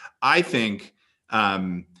 So I think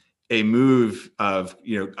a move of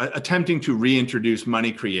attempting to reintroduce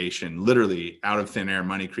money creation, literally out of thin air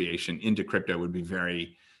money creation, into crypto would be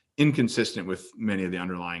very inconsistent with many of the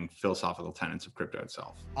underlying philosophical tenets of crypto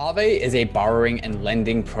itself. Aave is a borrowing and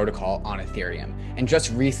lending protocol on Ethereum, and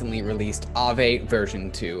just recently released Aave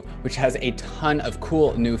version 2, which has a ton of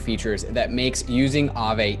cool new features that makes using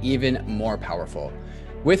Aave even more powerful.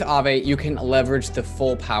 With Aave, you can leverage the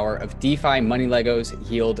full power of DeFi, money Legos,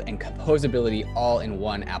 yield, and composability all in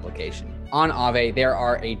one application. On Aave, there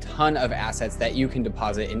are a ton of assets that you can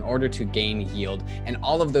deposit in order to gain yield, and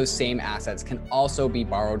all of those same assets can also be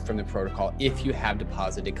borrowed from the protocol if you have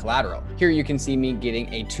deposited collateral. Here you can see me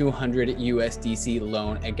getting a 200 USDC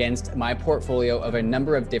loan against my portfolio of a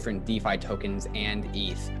number of different DeFi tokens and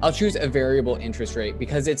ETH. I'll choose a variable interest rate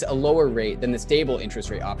because it's a lower rate than the stable interest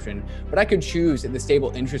rate option, but I could choose the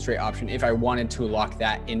stable interest rate option if I wanted to lock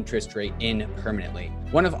that interest rate in permanently.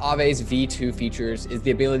 One of Aave's V2 features is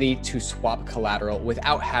the ability to swap collateral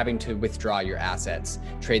without having to withdraw your assets,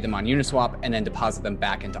 trade them on Uniswap, and then deposit them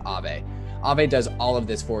back into Aave. Aave does all of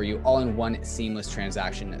this for you all in one seamless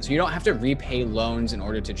transaction, so you don't have to repay loans in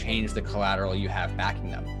order to change the collateral you have backing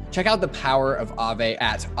them. Check out the power of Aave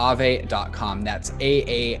at aave.com. That's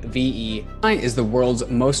AAVE. Is the world's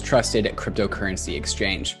most trusted cryptocurrency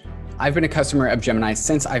exchange. I've been a customer of Gemini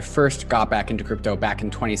since I first got back into crypto back in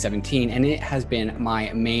 2017, and it has been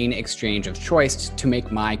my main exchange of choice to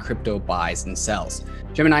make my crypto buys and sells.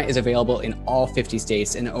 Gemini is available in all 50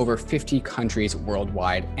 states and over 50 countries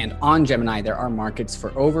worldwide. And on Gemini, there are markets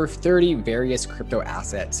for over 30 various crypto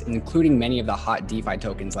assets, including many of the hot DeFi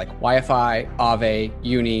tokens like YFI, Aave,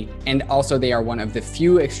 Uni, and also they are one of the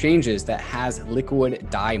few exchanges that has liquid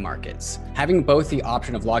DAI markets. Having both the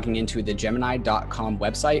option of logging into the Gemini.com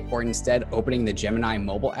website or instead opening the Gemini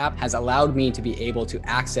mobile app has allowed me to be able to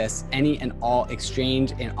access any and all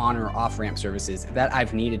exchange and on or off ramp services that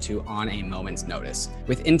I've needed to on a moment's notice.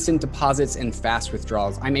 With instant deposits and fast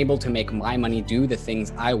withdrawals, I'm able to make my money do the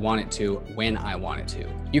things I want it to when I want it to.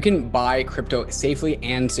 You can buy crypto safely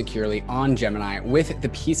and securely on Gemini with the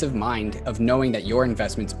peace of mind of knowing that your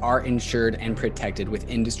investments are insured and protected with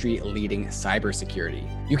industry-leading cybersecurity.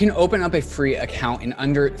 You can open up a free account in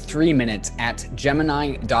under 3 minutes at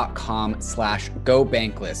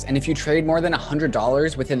gemini.com/gobankless. And if you trade more than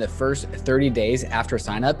 $100 within the first 30 days after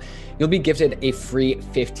signup, you'll be gifted a free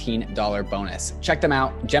 $15 bonus. Check them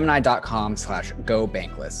out,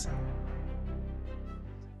 gemini.com/gobankless.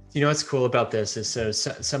 You know what's cool about this is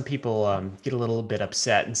some people get a little bit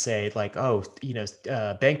upset and say like, oh,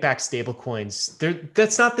 bank-backed stablecoins,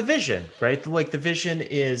 that's not the vision, right? Like the vision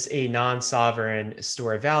is a non-sovereign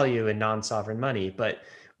store of value and non-sovereign money. But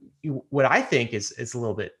what I think is a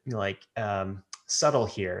little bit like subtle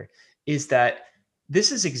here is that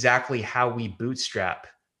this is exactly how we bootstrap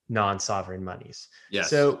non-sovereign monies. Yes.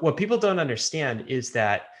 So what people don't understand is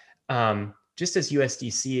that just as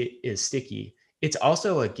USDC is sticky, it's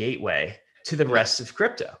also a gateway to the rest of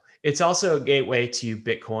crypto. It's also a gateway to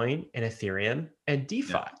Bitcoin and Ethereum and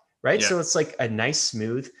DeFi, right? Yeah. So it's like a nice,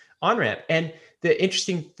 smooth on-ramp. And the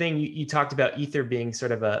interesting thing, you talked about Ether being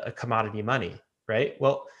sort of a commodity money, right?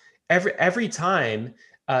 Well, every time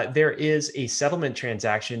there is a settlement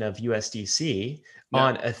transaction of USDC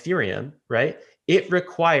on Ethereum, right? It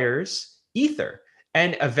requires Ether.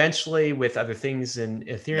 And eventually with other things in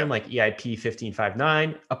Ethereum, like EIP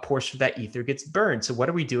 1559, a portion of that Ether gets burned. So what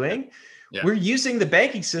are we doing? We're using the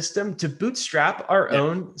banking system to bootstrap our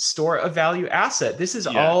own store of value asset. This is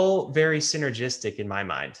all very synergistic in my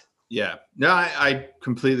mind. Yeah, no, I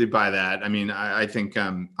completely buy that. I mean, I think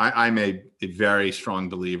I'm a very strong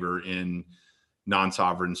believer in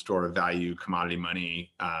non-sovereign store of value commodity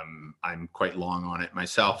money. I'm quite long on it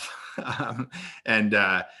myself, and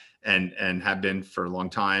have been for a long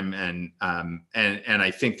time. And I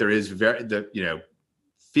think there is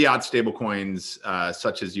fiat stablecoins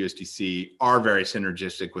such as USDC are very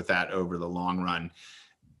synergistic with that over the long run.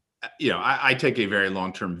 I take a very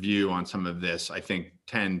long-term view on some of this. I think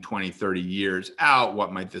 10, 20, 30 years out,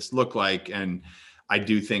 what might this look like? And I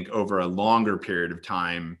do think over a longer period of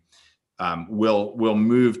time, we'll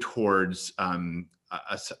move towards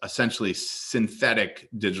essentially synthetic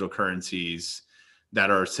digital currencies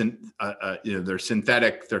that are, they're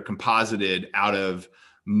synthetic, they're composited out of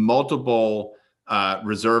multiple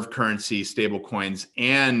reserve currency stablecoins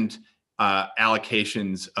and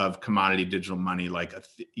allocations of commodity digital money like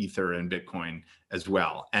Ether and Bitcoin as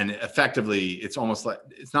well. And effectively, it's almost like,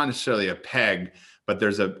 it's not necessarily a peg, but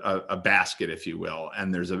there's a basket, if you will.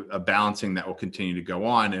 And there's a balancing that will continue to go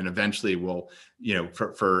on. And eventually will,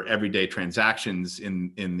 for everyday transactions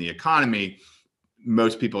in the economy,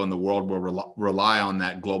 most people in the world will rely on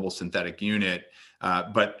that global synthetic unit.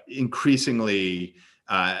 But increasingly,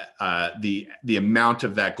 the amount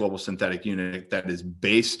of that global synthetic unit that is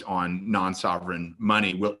based on non-sovereign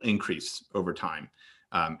money will increase over time,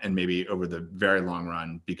 and maybe over the very long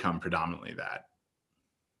run become predominantly that.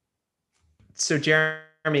 So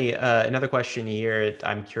Jeremy, another question here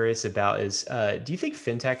I'm curious about is, do you think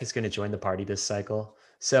fintech is going to join the party this cycle?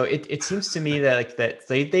 So it seems to me that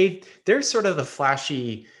they're sort of the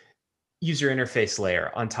flashy user interface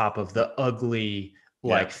layer on top of the ugly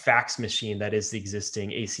fax machine that is the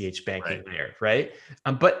existing ACH banking layer, right?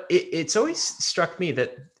 But it's always struck me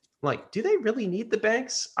that, do they really need the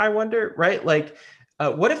banks? I wonder, right?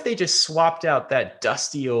 What if they just swapped out that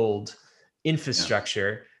dusty old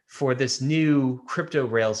infrastructure for this new crypto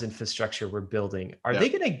Rails infrastructure we're building? Are they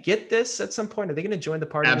going to get this at some point? Are they going to join the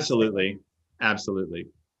party? Absolutely. I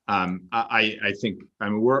think,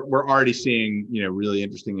 we're already seeing, really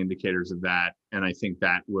interesting indicators of that. And I think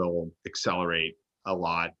that will accelerate a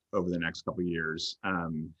lot over the next couple of years.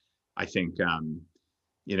 I think, it'll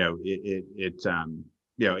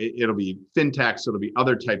be fintechs, it'll be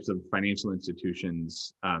other types of financial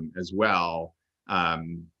institutions as well. I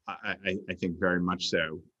think very much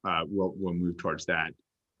so. We'll move towards that.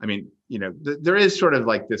 I mean, there is sort of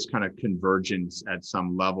like this kind of convergence at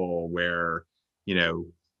some level where,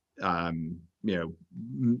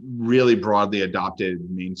 really broadly adopted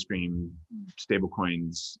mainstream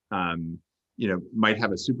stablecoins, might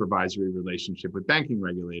have a supervisory relationship with banking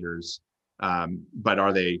regulators, but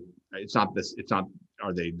are they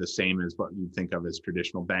the same as what you think of as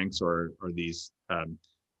traditional banks, or are these,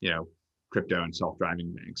 crypto and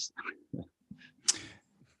self-driving banks?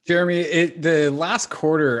 Jeremy, the last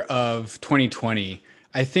quarter of 2020,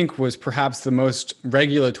 I think, was perhaps the most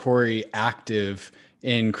regulatory active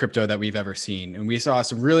in crypto that we've ever seen. And we saw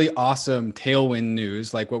some really awesome tailwind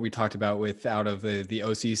news, like what we talked about out of the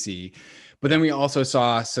OCC. But then we also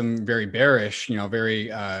saw some very bearish,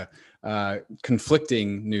 very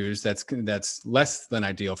conflicting news that's less than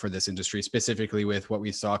ideal for this industry, specifically with what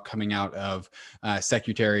we saw coming out of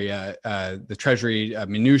Secretary, the Treasury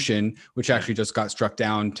Mnuchin, which actually just got struck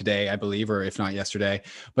down today, I believe, or if not yesterday.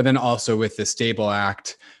 But then also with the Stable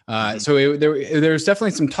Act. So there's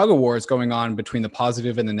definitely some tug of wars going on between the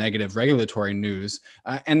positive and the negative regulatory news.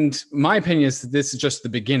 And my opinion is that this is just the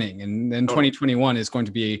beginning. And then 2021 is going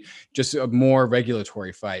to be just a more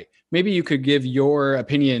regulatory fight. Maybe you could give your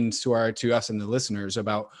opinions to us and the listeners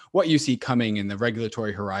about what you see coming in the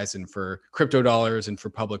regulatory horizon for crypto dollars and for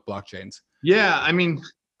public blockchains. Yeah, I mean,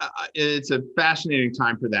 it's a fascinating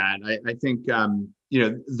time for that. I think,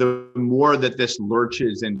 the more that this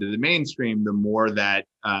lurches into the mainstream, the more that,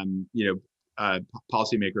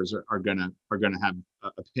 policymakers are going to have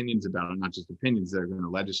opinions about it, not just opinions. They're going to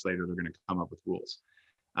legislate, or they're going to come up with rules.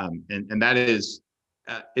 And that is,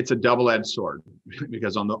 it's a double-edged sword,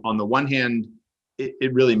 because on the one hand,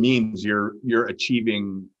 it really means you're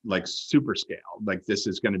achieving like super scale. Like, this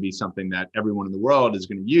is going to be something that everyone in the world is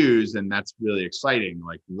going to use, and that's really exciting.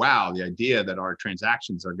 Like, wow, the idea that our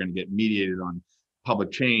transactions are going to get mediated on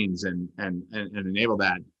public chains and enable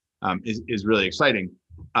that is really exciting.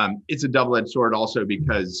 It's a double-edged sword also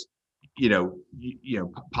because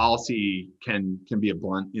policy can be a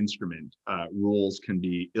blunt instrument. Rules can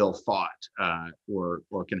be ill thought, or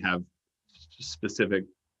can have specific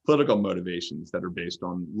political motivations that are based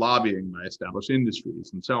on lobbying by established industries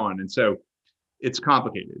and so on. And so it's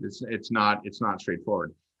complicated. It's not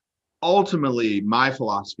straightforward. Ultimately, my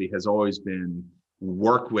philosophy has always been,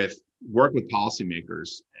 work with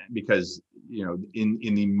policymakers, because in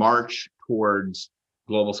the march towards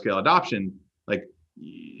global scale adoption, like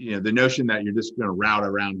the notion that you're just going to route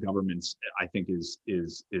around governments, I think is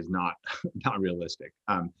not not realistic.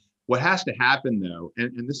 What has to happen though,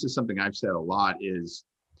 and this is something I've said a lot, is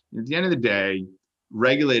at the end of the day,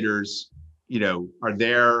 regulators are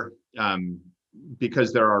there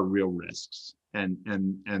because there are real risks, and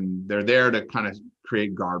they're there to kind of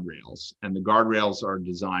create guardrails, and the guardrails are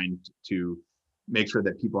designed to make sure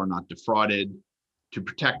that people are not defrauded, to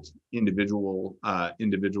protect individuals,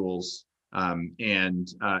 and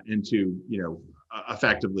to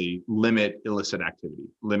effectively limit illicit activity,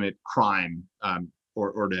 limit crime,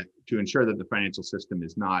 or to ensure that the financial system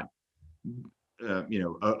is not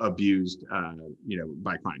abused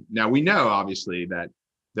by crime. Now we know obviously that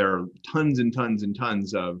there are tons and tons and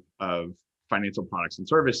tons of financial products and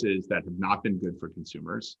services that have not been good for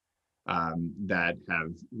consumers, that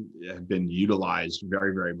have been utilized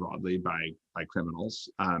very, very broadly by criminals,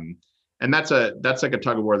 and that's like a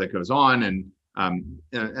tug of war that goes on, and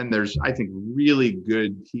there's, I think, really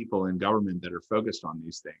good people in government that are focused on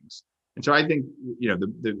these things. And so I think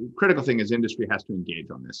the critical thing is industry has to engage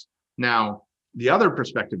on this. Now, the other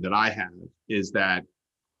perspective that I have is that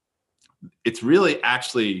it's really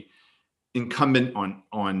actually incumbent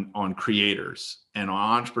on creators and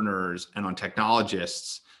on entrepreneurs and on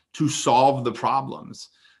technologists to solve the problems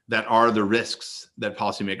that are the risks that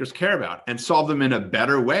policymakers care about, and solve them in a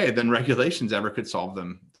better way than regulations ever could solve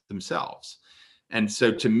them themselves. And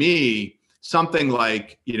so to me, something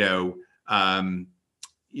like the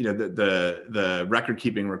record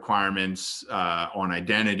keeping requirements on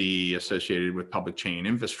identity associated with public chain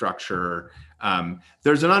infrastructure,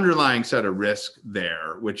 there's an underlying set of risk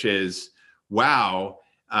there, which is, wow,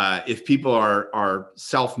 if people are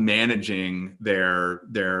self-managing their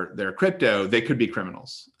crypto, they could be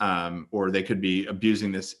criminals, or they could be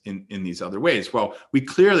abusing this in these other ways. Well, we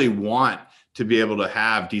clearly want to be able to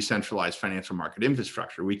have decentralized financial market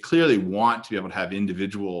infrastructure. We clearly want to be able to have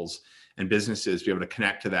individuals and businesses be able to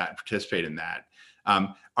connect to that and participate in that.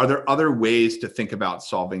 Are there other ways to think about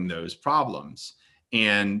solving those problems?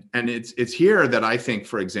 And it's here that I think,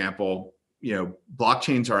 for example,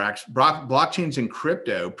 blockchains and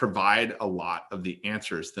crypto provide a lot of the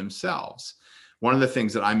answers themselves. One of the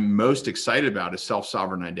things that I'm most excited about is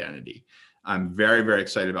self-sovereign identity. I'm very, very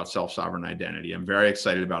excited about self-sovereign identity. I'm very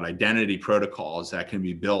excited about identity protocols that can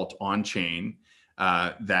be built on chain,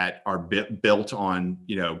 that are built on,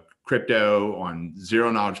 crypto, on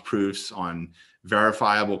zero knowledge proofs, on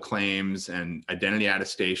verifiable claims and identity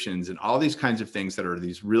attestations, and all these kinds of things that are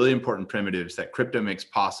these really important primitives that crypto makes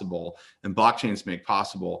possible and blockchains make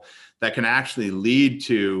possible, that can actually lead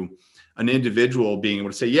to an individual being able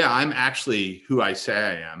to say, yeah, I'm actually who I say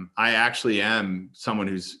I am. I actually am someone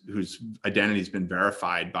whose identity has been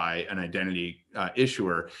verified by an identity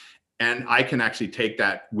issuer. And I can actually take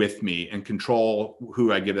that with me and control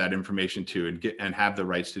who I give that information to, and have the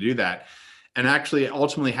rights to do that. And actually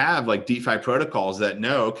ultimately have like DeFi protocols that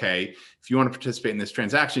know, okay, if you want to participate in this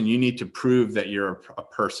transaction, you need to prove that you're a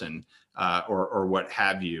person, or what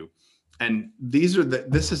have you. And this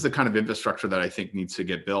is the kind of infrastructure that I think needs to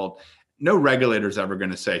get built. No regulator is ever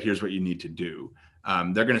going to say, here's what you need to do.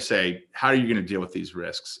 They're going to say, how are you going to deal with these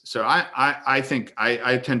risks? So I think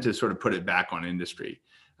I tend to sort of put it back on industry,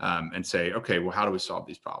 and say, okay, well, how do we solve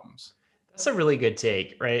these problems? That's a really good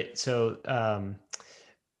take, right? So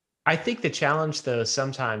I think the challenge, though,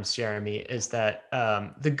 sometimes, Jeremy, is that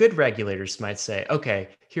the good regulators might say, okay,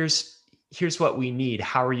 here's what we need.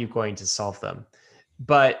 How are you going to solve them?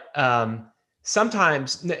 But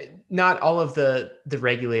sometimes not all of the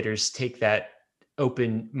regulators take that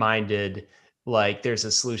open-minded, like there's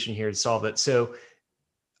a solution here to solve it. So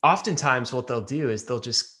oftentimes what they'll do is they'll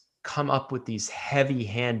just come up with these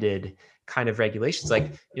heavy-handed kind of regulations,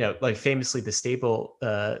 like famously the Stable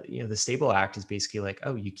Act is basically like,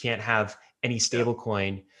 oh, you can't have any stable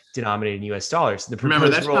coin denominated in US dollars. Remember,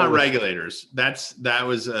 that's not regulators. That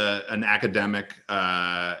was an academic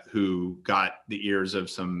who got the ears of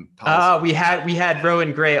some policy. We had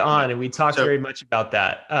Rowan Gray on, and we talked very much about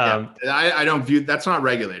that. I don't view, that's not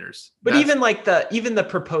regulators. But even the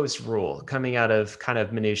proposed rule coming out of kind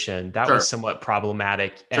of Mnuchin, that was somewhat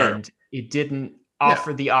problematic, and it didn't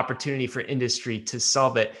offer the opportunity for industry to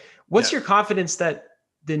solve it. What's your confidence that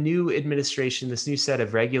the new administration, this new set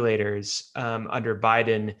of regulators under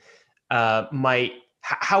Biden,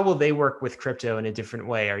 how will they work with crypto in a different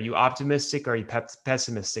way? Are you optimistic or are you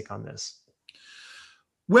pessimistic on this?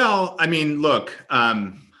 Well, I mean, look,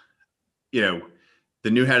 the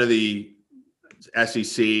new head of the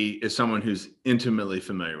SEC is someone who's intimately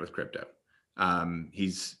familiar with crypto.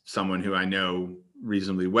 He's someone who I know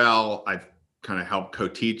reasonably well. I've kind of helped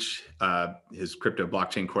co-teach his crypto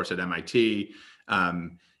blockchain course at MIT.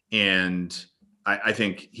 And I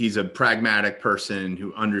think he's a pragmatic person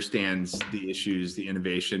who understands the issues, the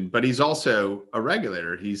innovation, but he's also a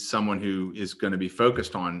regulator. He's someone who is going to be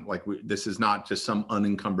focused on, like, this is not just some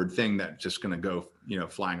unencumbered thing that's just going to go,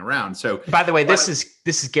 flying around. So, by the way, this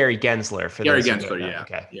is Gary Gensler. Gary Gensler, yeah,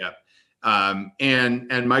 okay, yeah.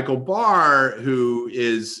 And Michael Barr, who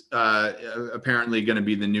is apparently going to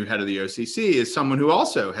be the new head of the OCC, is someone who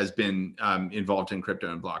also has been involved in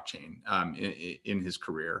crypto and blockchain in his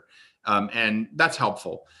career. And that's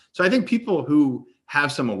helpful. So I think people who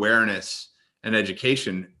have some awareness and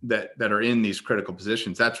education that are in these critical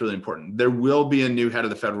positions, that's really important. There will be a new head of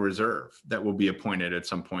the Federal Reserve that will be appointed at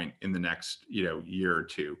some point in the next year or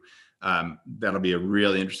two. That'll be a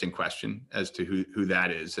really interesting question as to who that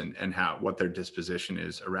is and what their disposition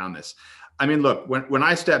is around this. I mean, look, when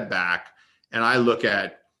I step back and I look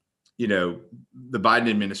at the Biden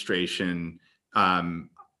administration,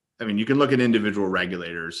 I mean, you can look at individual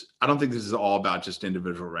regulators. I don't think this is all about just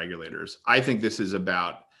individual regulators. I think this is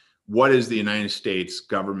about what is the United States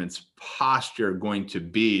government's posture going to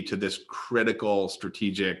be to this critical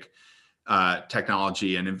strategic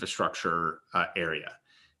technology and infrastructure area.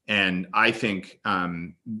 And I think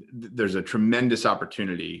there's a tremendous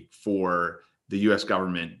opportunity for the US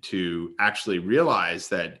government to actually realize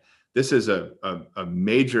that this is a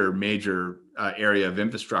major area of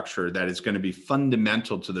infrastructure that is going to be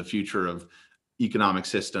fundamental to the future of economic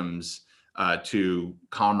systems, to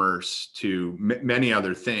commerce, to many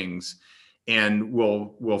other things. And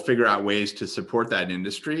we'll figure out ways to support that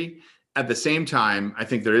industry. At the same time, I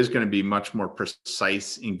think there is going to be much more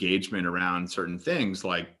precise engagement around certain things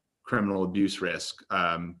like criminal abuse risk,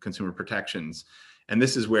 consumer protections. And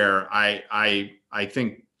this is where I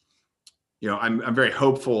think, I'm very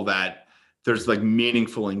hopeful that there's like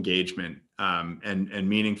meaningful engagement and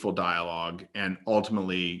meaningful dialogue, and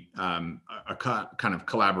ultimately a kind of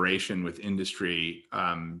collaboration with industry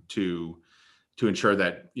to ensure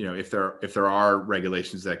that if there are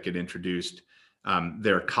regulations that get introduced,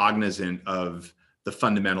 they're cognizant of the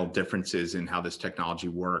fundamental differences in how this technology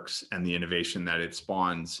works and the innovation that it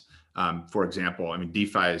spawns. For example, I mean,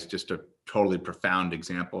 DeFi is just a totally profound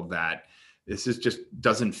example of that. This just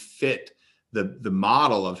doesn't fit the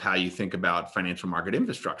model of how you think about financial market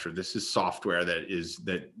infrastructure. This is software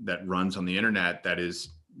that runs on the internet, that is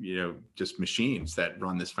just machines that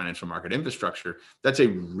run this financial market infrastructure. That's a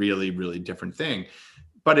really, really different thing,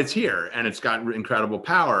 but it's here and it's got incredible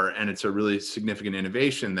power, and it's a really significant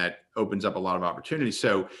innovation that opens up a lot of opportunities.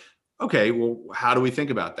 So, okay, well, how do we think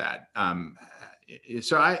about that?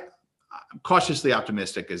 So I'm cautiously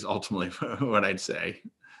optimistic is ultimately what I'd say.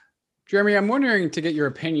 Jeremy, I'm wondering to get your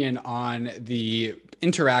opinion on the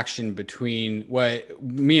interaction between what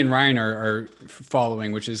me and Ryan are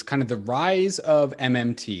following, which is kind of the rise of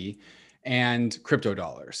MMT and crypto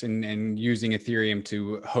dollars, and using Ethereum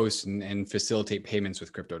to host and facilitate payments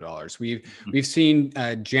with crypto dollars. We've seen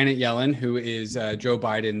Janet Yellen, who is Joe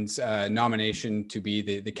Biden's nomination to be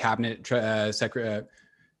the cabinet secretary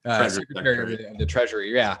of the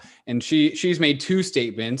Treasury, yeah, and she's made two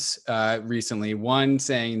statements recently. One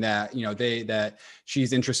saying that that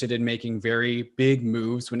she's interested in making very big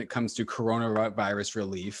moves when it comes to coronavirus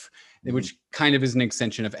relief, which kind of is an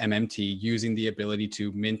extension of MMT, using the ability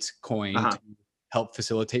to mint coin to help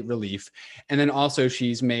facilitate relief. And then also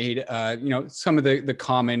she's made some of the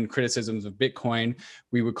common criticisms of Bitcoin.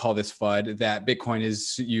 We would call this FUD, that Bitcoin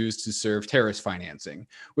is used to serve terrorist financing,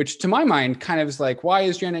 which to my mind kind of is like, why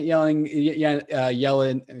is Janet Yellen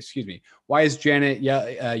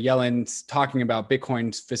talking about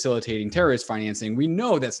Bitcoin facilitating terrorist financing? We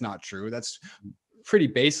know that's not true. That's pretty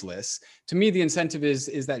baseless. To me, the incentive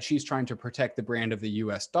is that she's trying to protect the brand of the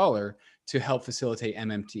US dollar to help facilitate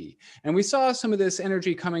MMT. And we saw some of this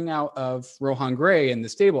energy coming out of Rohan Gray and the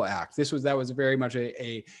Stable Act. That was very much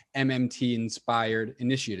a MMT inspired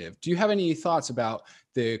initiative. Do you have any thoughts about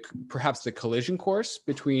perhaps the collision course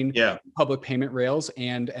between public payment rails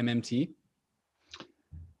and MMT?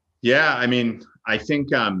 Yeah, I mean, I think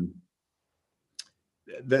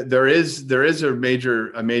there is a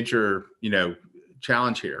major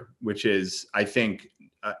challenge here, which is, I think,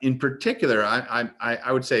 in particular,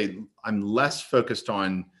 I would say I'm less focused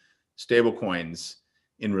on stablecoins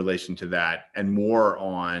in relation to that, and more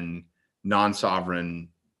on non-sovereign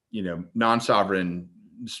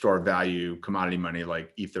store of value commodity money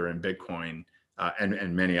like Ether and Bitcoin,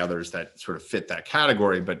 and many others that sort of fit that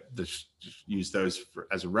category, but just use those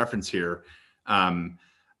as a reference here. I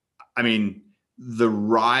mean, the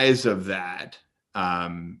rise of that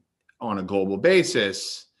on a global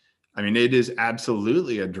basis, I mean, it is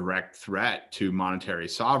absolutely a direct threat to monetary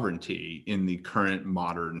sovereignty in the current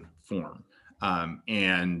modern form. There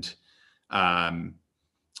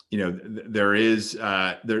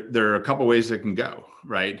are a couple ways it can go,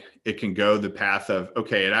 right? It can go the path of,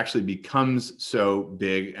 okay, it actually becomes so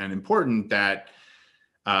big and important that,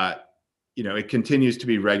 it continues to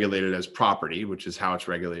be regulated as property, which is how it's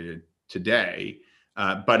regulated today.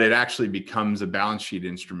 But it actually becomes a balance sheet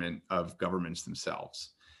instrument of governments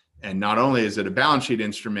themselves. And not only is it a balance sheet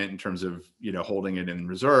instrument in terms of, holding it in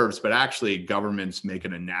reserves, but actually governments make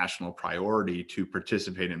it a national priority to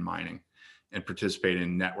participate in mining and participate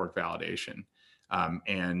in network validation,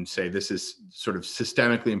 and say this is sort of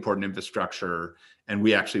systemically important infrastructure, and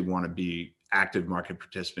we actually want to be active market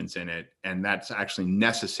participants in it. And that's actually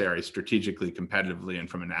necessary strategically, competitively, and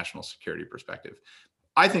from a national security perspective.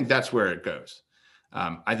 I think that's where it goes.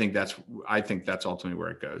 I think that's ultimately where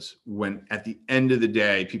it goes. When at the end of the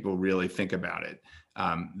day, people really think about it,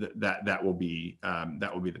 that will be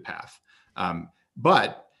the path.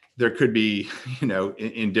 But there could be,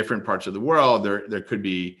 in different parts of the world, there could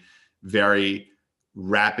be very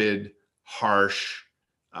rapid, harsh,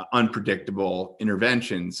 unpredictable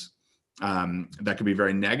interventions that could be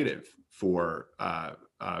very negative for that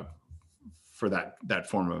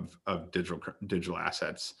form of digital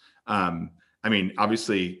assets. I mean,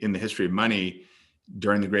 obviously, in the history of money,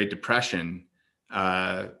 during the Great Depression,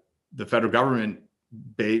 the federal government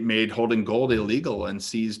made holding gold illegal and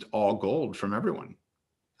seized all gold from everyone,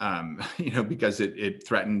 because it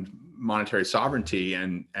threatened monetary sovereignty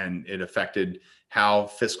and it affected how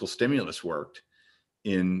fiscal stimulus worked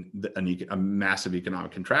in a massive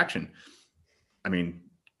economic contraction. I mean,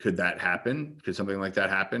 could that happen? Could something like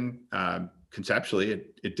that happen? Conceptually,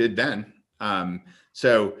 it did then.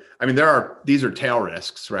 So, I mean, these are tail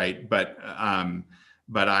risks, right? But I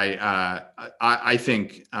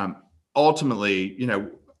think ultimately,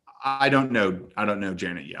 I don't know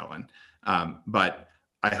Janet Yellen, but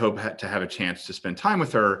I hope to have a chance to spend time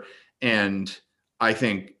with her. And I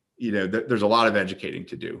think, there's a lot of educating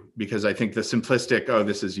to do, because I think the simplistic, oh,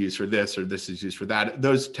 this is used for this or this is used for that,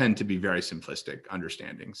 those tend to be very simplistic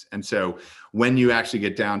understandings. And so when you actually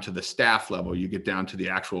get down to the staff level, you get down to the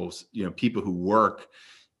actual, people who work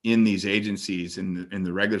in these agencies in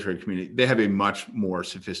the regulatory community, they have a much more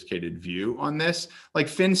sophisticated view on this. Like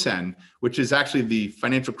FinCEN, which is actually the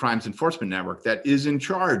Financial Crimes Enforcement Network that is in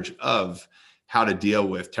charge of how to deal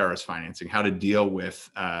with terrorist financing, how to deal with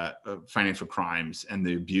financial crimes and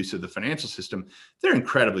the abuse of the financial system. They're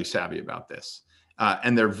incredibly savvy about this.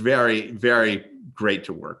 And they're very, very great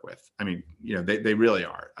to work with. I mean, they really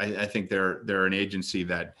are. I think they're an agency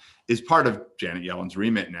that is part of Janet Yellen's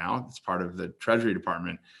remit now. It's part of the Treasury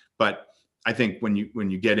Department. But I think when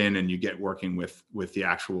you get in and you get working with the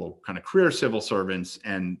actual kind of career civil servants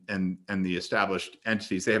and the established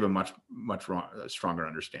entities, they have a much stronger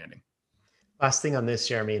understanding. Last thing on this,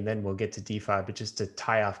 Jeremy, and then we'll get to DeFi, but just to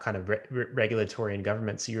tie off kind of regulatory and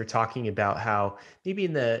government. So you were talking about how maybe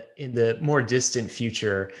in the more distant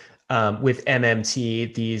future, with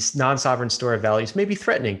MMT, these non-sovereign store of values may be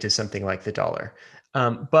threatening to something like the dollar.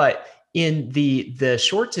 But in the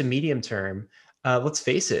short to medium term, let's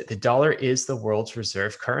face it, the dollar is the world's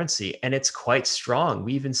reserve currency, and it's quite strong.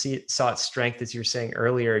 We even saw its strength, as you were saying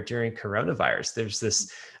earlier, during coronavirus. There's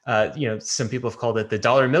this, some people have called it the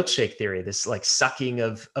dollar milkshake theory, this like sucking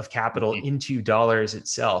of capital into dollars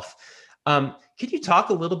itself. Could you talk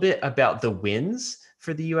a little bit about the wins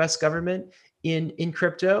for the U.S. government in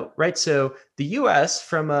crypto, right? So the U.S.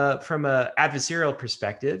 from a adversarial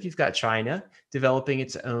perspective, you've got China developing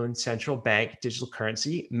its own central bank digital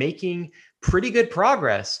currency, making pretty good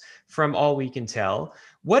progress from all we can tell.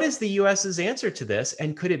 What is the US's answer to this?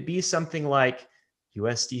 And could it be something like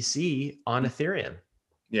USDC on Ethereum?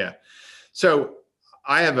 Yeah. So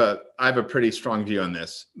I have a pretty strong view on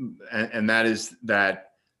this. And that is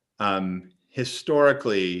that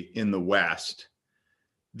historically in the West,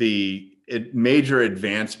 major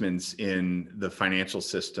advancements in the financial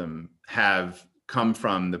system have come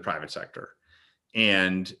from the private sector.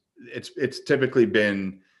 And it's typically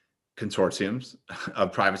been consortiums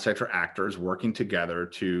of private sector actors working together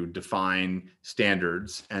to define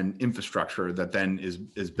standards and infrastructure that then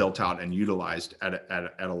is built out and utilized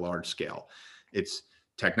at a large scale. It's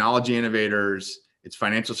technology innovators, it's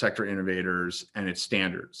financial sector innovators, and it's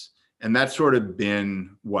standards. And that's sort of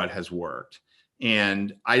been what has worked.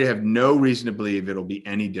 And I have no reason to believe it'll be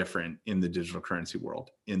any different in the digital currency world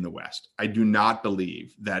in the West. I do not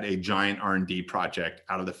believe that a giant R&D project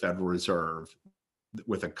out of the Federal Reserve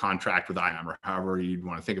with a contract with IAM, or however you'd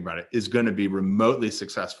want to think about it, is going to be remotely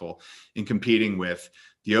successful in competing with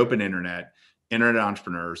the open internet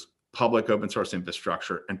entrepreneurs, public open source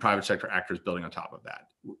infrastructure, and private sector actors building on top of that.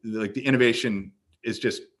 Like, the innovation is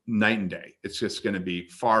just night and day. It's just going to be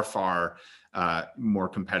far, far more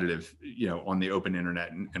competitive, on the open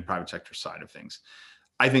internet and private sector side of things.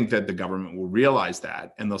 I think that the government will realize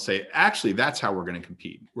that, and they'll say, actually, that's how we're going to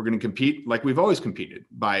compete. We're going to compete like we've always competed,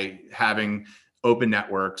 by having open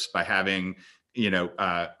networks, by having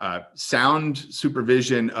sound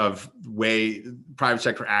supervision of way private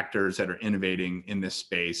sector actors that are innovating in this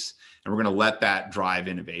space, and we're going to let that drive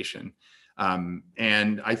innovation.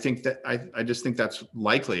 And I think that I just think that's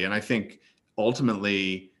likely, and I think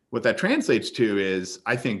ultimately what that translates to is,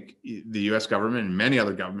 I think the U.S. government and many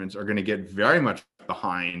other governments are going to get very much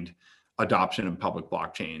behind adoption of public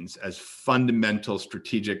blockchains as fundamental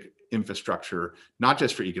strategic infrastructure, not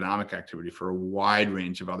just for economic activity, for a wide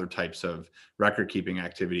range of other types of record keeping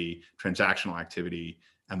activity, transactional activity,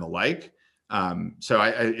 and the like. So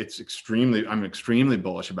I'm extremely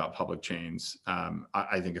bullish about public chains.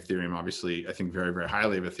 I think Ethereum, obviously, I think very, very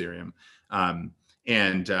highly of Ethereum.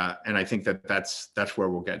 And I think that's where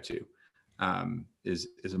we'll get to, is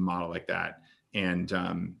a model like that. And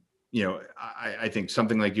I think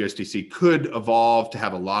something like USDC could evolve to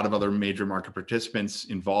have a lot of other major market participants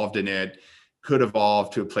involved in it, could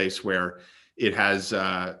evolve to a place where it has,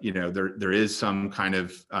 there is some kind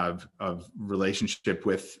of relationship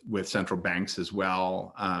with central banks as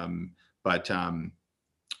well. But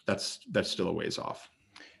that's still a ways off.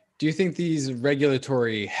 Do you think these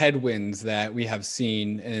regulatory headwinds that we have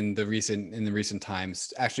seen in the recent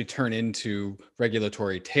times actually turn into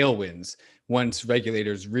regulatory tailwinds once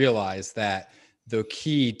regulators realize that the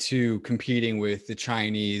key to competing with the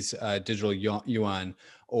Chinese digital yuan,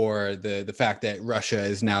 or the fact that Russia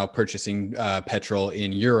is now purchasing petrol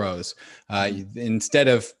in euros, instead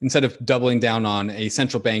of doubling down on a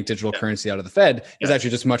central bank digital currency out of the Fed, is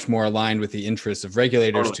actually just much more aligned with the interests of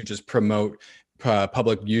regulators to just promote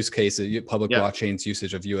public use cases, public blockchains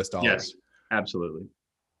usage of US dollars. Yes, absolutely.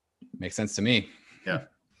 Makes sense to me.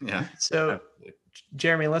 Yeah. So,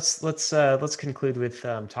 Jeremy, let's conclude with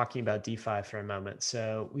talking about DeFi for a moment.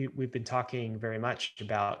 So we've been talking very much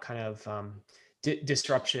about kind of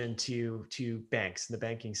disruption to banks and the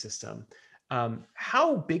banking system.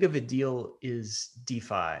 How big of a deal is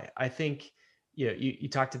DeFi? I think you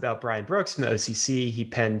talked about Brian Brooks from the OCC. He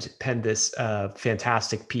penned this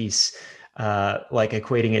fantastic piece, like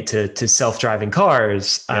equating it to self-driving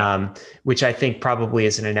cars, which I think probably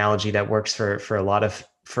is an analogy that works for a lot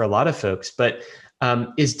of folks. But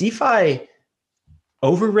is DeFi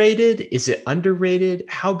overrated? Is it underrated?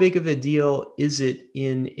 How big of a deal is it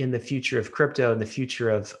in the future of crypto and the future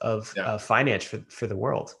of finance for the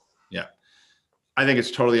world? Yeah, I think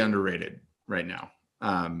it's totally underrated right now.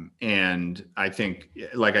 And I think,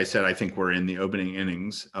 like I said, I think we're in the opening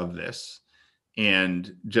innings of this.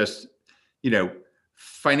 And just,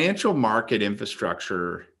 financial market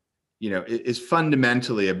infrastructure, is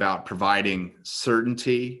fundamentally about providing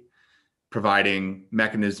certainty, providing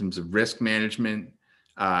mechanisms of risk management,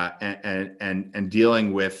 and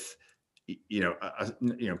dealing with,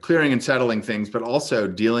 clearing and settling things, but also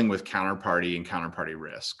dealing with counterparty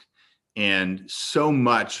risk. And so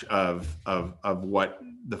much of what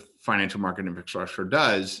the financial market infrastructure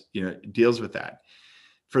does, deals with that.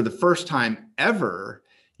 For the first time ever,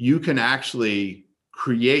 you can actually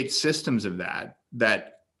create systems of that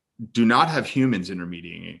do not have humans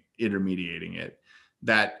intermediating it,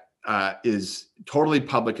 that is totally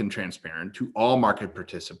public and transparent to all market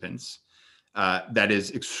participants, that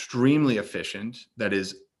is extremely efficient, that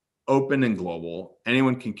is open and global,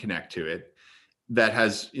 anyone can connect to it, that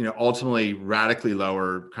has ultimately radically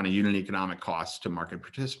lower kind of unit economic costs to market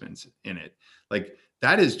participants in it. Like,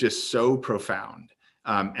 that is just so profound.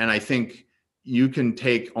 And I think you can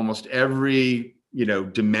take almost every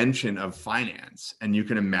dimension of finance, and you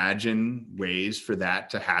can imagine ways for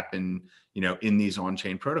that to happen in these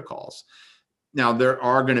on-chain protocols. Now, there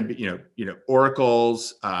are going to be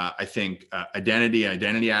oracles, I think identity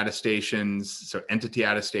attestations, so entity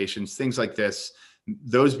attestations, things like this.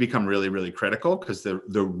 Those become really, really critical, because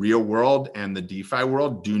the real world and the DeFi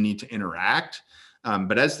world do need to interact.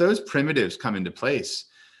 But as those primitives come into place,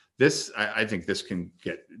 I think this can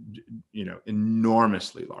get,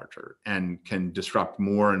 enormously larger, and can disrupt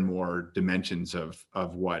more and more dimensions of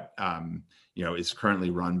what, is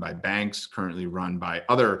currently run by banks, currently run by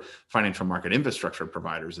other financial market infrastructure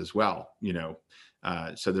providers as well.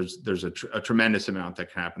 So there's a tremendous amount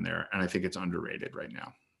that can happen there, and I think it's underrated right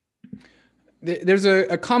now. There's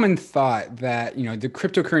a common thought that, you know, the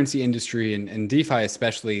cryptocurrency industry and DeFi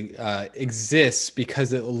especially exists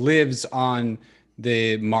because it lives on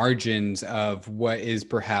the margins of what is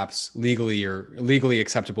perhaps legally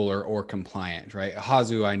acceptable or compliant, right?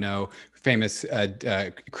 Hazu, I know, famous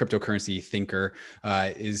cryptocurrency thinker,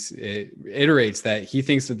 iterates that he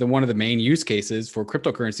thinks that one of the main use cases for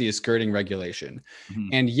cryptocurrency is skirting regulation.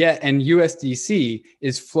 Mhm. And USDC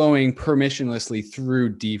is flowing permissionlessly through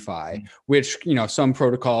DeFi, which, you know, some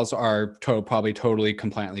protocols are probably totally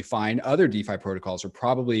compliantly fine. Other DeFi protocols are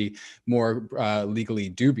probably more legally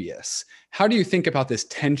dubious. How do you think about this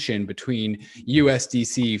tension between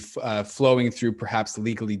USDC flowing through perhaps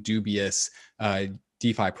legally dubious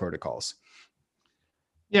DeFi protocols?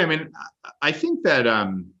 Yeah, I mean, I think that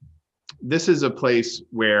this is a place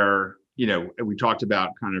where, you know, we talked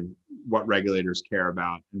about kind of what regulators care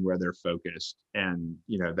about and where they're focused, and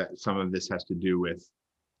you know that some of this has to do with,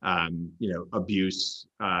 you know, abuse,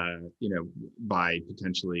 you know, by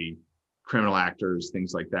potentially criminal actors,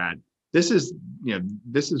 things like that. This is, you know,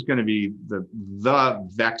 this is going to be the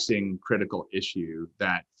vexing critical issue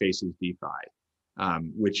that faces DeFi,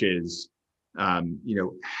 which is, you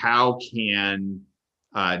know, how can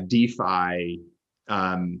DeFi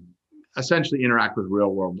essentially interact with real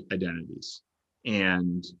world identities,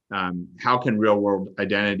 and how can real world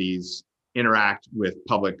identities interact with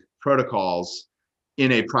public protocols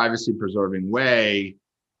in a privacy preserving way,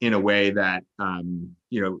 in a way that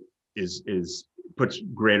you know is puts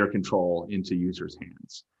greater control into users'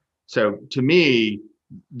 hands. So to me,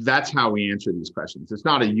 that's how we answer these questions. It's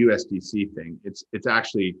not a USDC thing. It's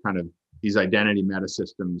actually kind of these identity meta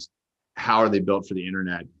systems. How are they built for the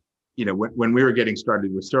internet? You know, when we were getting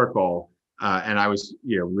started with Circle, and I was,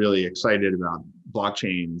 you know, really excited about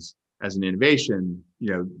blockchains as an innovation,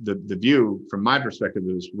 you know, the view from my perspective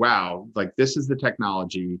was, wow, like this is the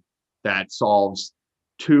technology that solves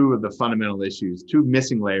two of the fundamental issues, two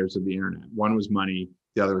missing layers of the internet. One was money,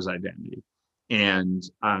 the other was identity. And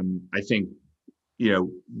I think, you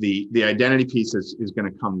know, the identity piece is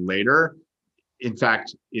going to come later. In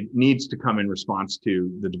fact, it needs to come in response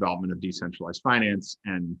to the development of decentralized finance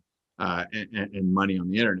and money on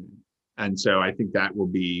the internet. And so I think that will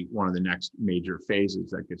be one of the next major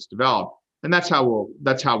phases that gets developed, and that's how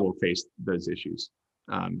we'll face those issues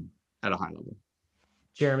at a high level.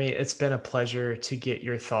 Jeremy, it's been a pleasure to get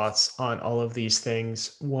your thoughts on all of these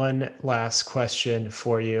things. One last question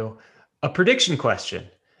for you, a prediction question.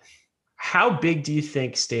 How big do you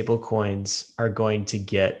think stablecoins are going to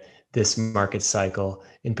get this market cycle,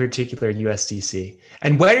 in particular USDC?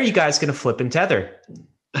 And when are you guys going to flip and tether?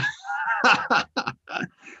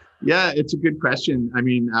 Yeah, it's a good question. I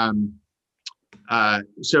mean,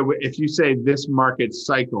 so if you say this market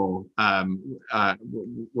cycle,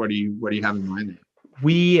 what do you have in mind there?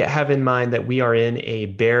 We have in mind that we are in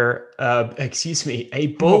a a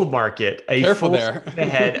bull market, a Careful full there.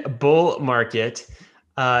 ahead bull market.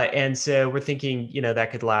 And so we're thinking, you know,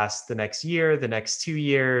 that could last the next year, the next 2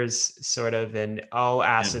 years, sort of, and all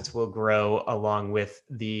assets will grow along with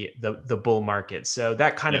the bull market. So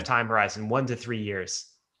that kind of time horizon, 1 to 3 years.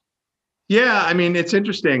 Yeah, I mean, it's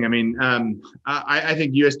interesting. I mean, I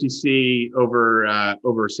think USDC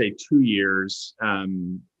over say 2 years,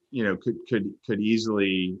 you know, could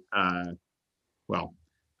easily, well,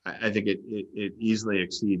 I think it easily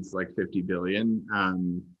exceeds like 50 billion.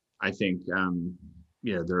 I think,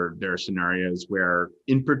 you know, there are scenarios where,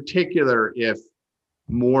 in particular, if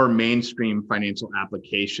more mainstream financial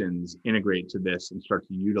applications integrate to this and start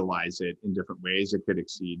to utilize it in different ways, it could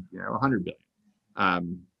exceed, you know, 100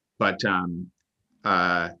 billion. But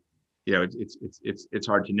you know, it's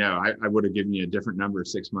hard to know. I would have given you a different number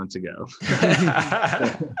 6 months ago.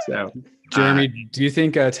 So, Jeremy, do you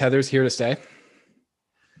think Tether's here to stay?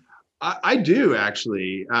 I do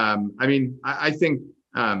actually. I mean, I think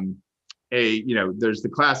you know, there's the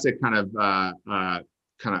classic kind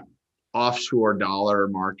of offshore dollar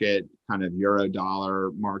market, kind of euro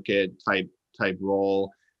dollar market type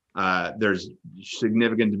role. There's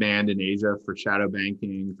significant demand in Asia for shadow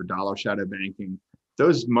banking, for dollar shadow banking.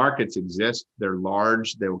 Those markets exist. They're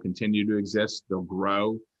large. They will continue to exist. They'll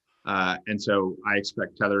grow. And so I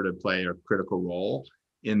expect Tether to play a critical role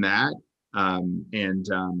in that. And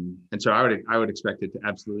so I would expect it to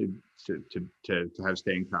absolutely to have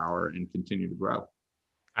staying power and continue to grow.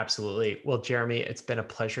 Absolutely. Well, Jeremy, it's been a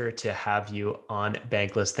pleasure to have you on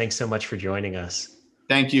Bankless. Thanks so much for joining us.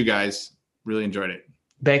 Thank you, guys. Really enjoyed it.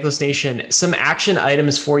 Bankless Nation, some action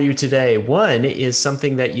items for you today. One is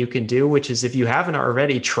something that you can do, which is if you haven't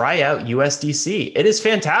already, try out USDC. It is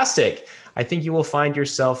fantastic. I think you will find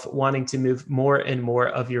yourself wanting to move more and more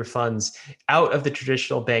of your funds out of the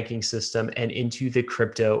traditional banking system and into the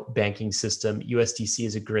crypto banking system. USDC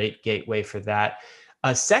is a great gateway for that.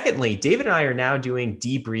 Secondly, David and I are now doing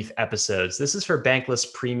debrief episodes. This is for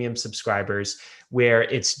Bankless Premium subscribers, where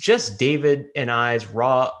it's just David and I's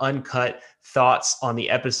raw, uncut thoughts on the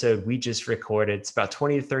episode we just recorded. It's about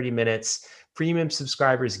 20 to 30 minutes. Premium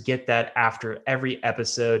subscribers get that after every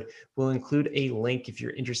episode. We'll include a link if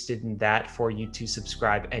you're interested in that for you to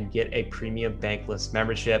subscribe and get a premium Bankless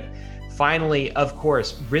membership. Finally, of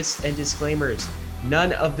course, risks and disclaimers.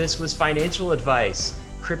 None of this was financial advice.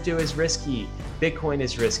 Crypto is risky. Bitcoin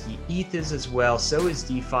is risky. ETH is as well. So is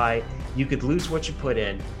DeFi. You could lose what you put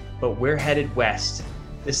in, but we're headed west.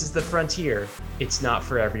 This is the frontier. It's not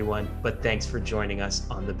for everyone, but thanks for joining us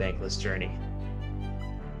on the Bankless journey.